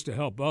 willingness to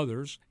help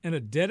others, and a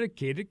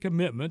dedicated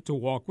commitment to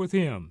walk with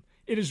him.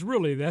 It is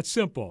really that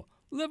simple.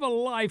 Live a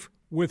life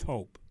with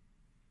hope.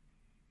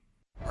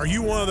 Are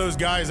you one of those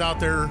guys out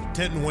there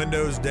tinting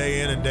windows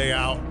day in and day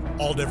out,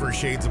 all different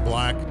shades of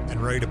black,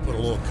 and ready to put a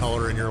little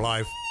color in your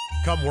life?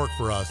 Come work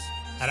for us.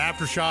 At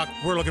Aftershock,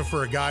 we're looking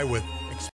for a guy with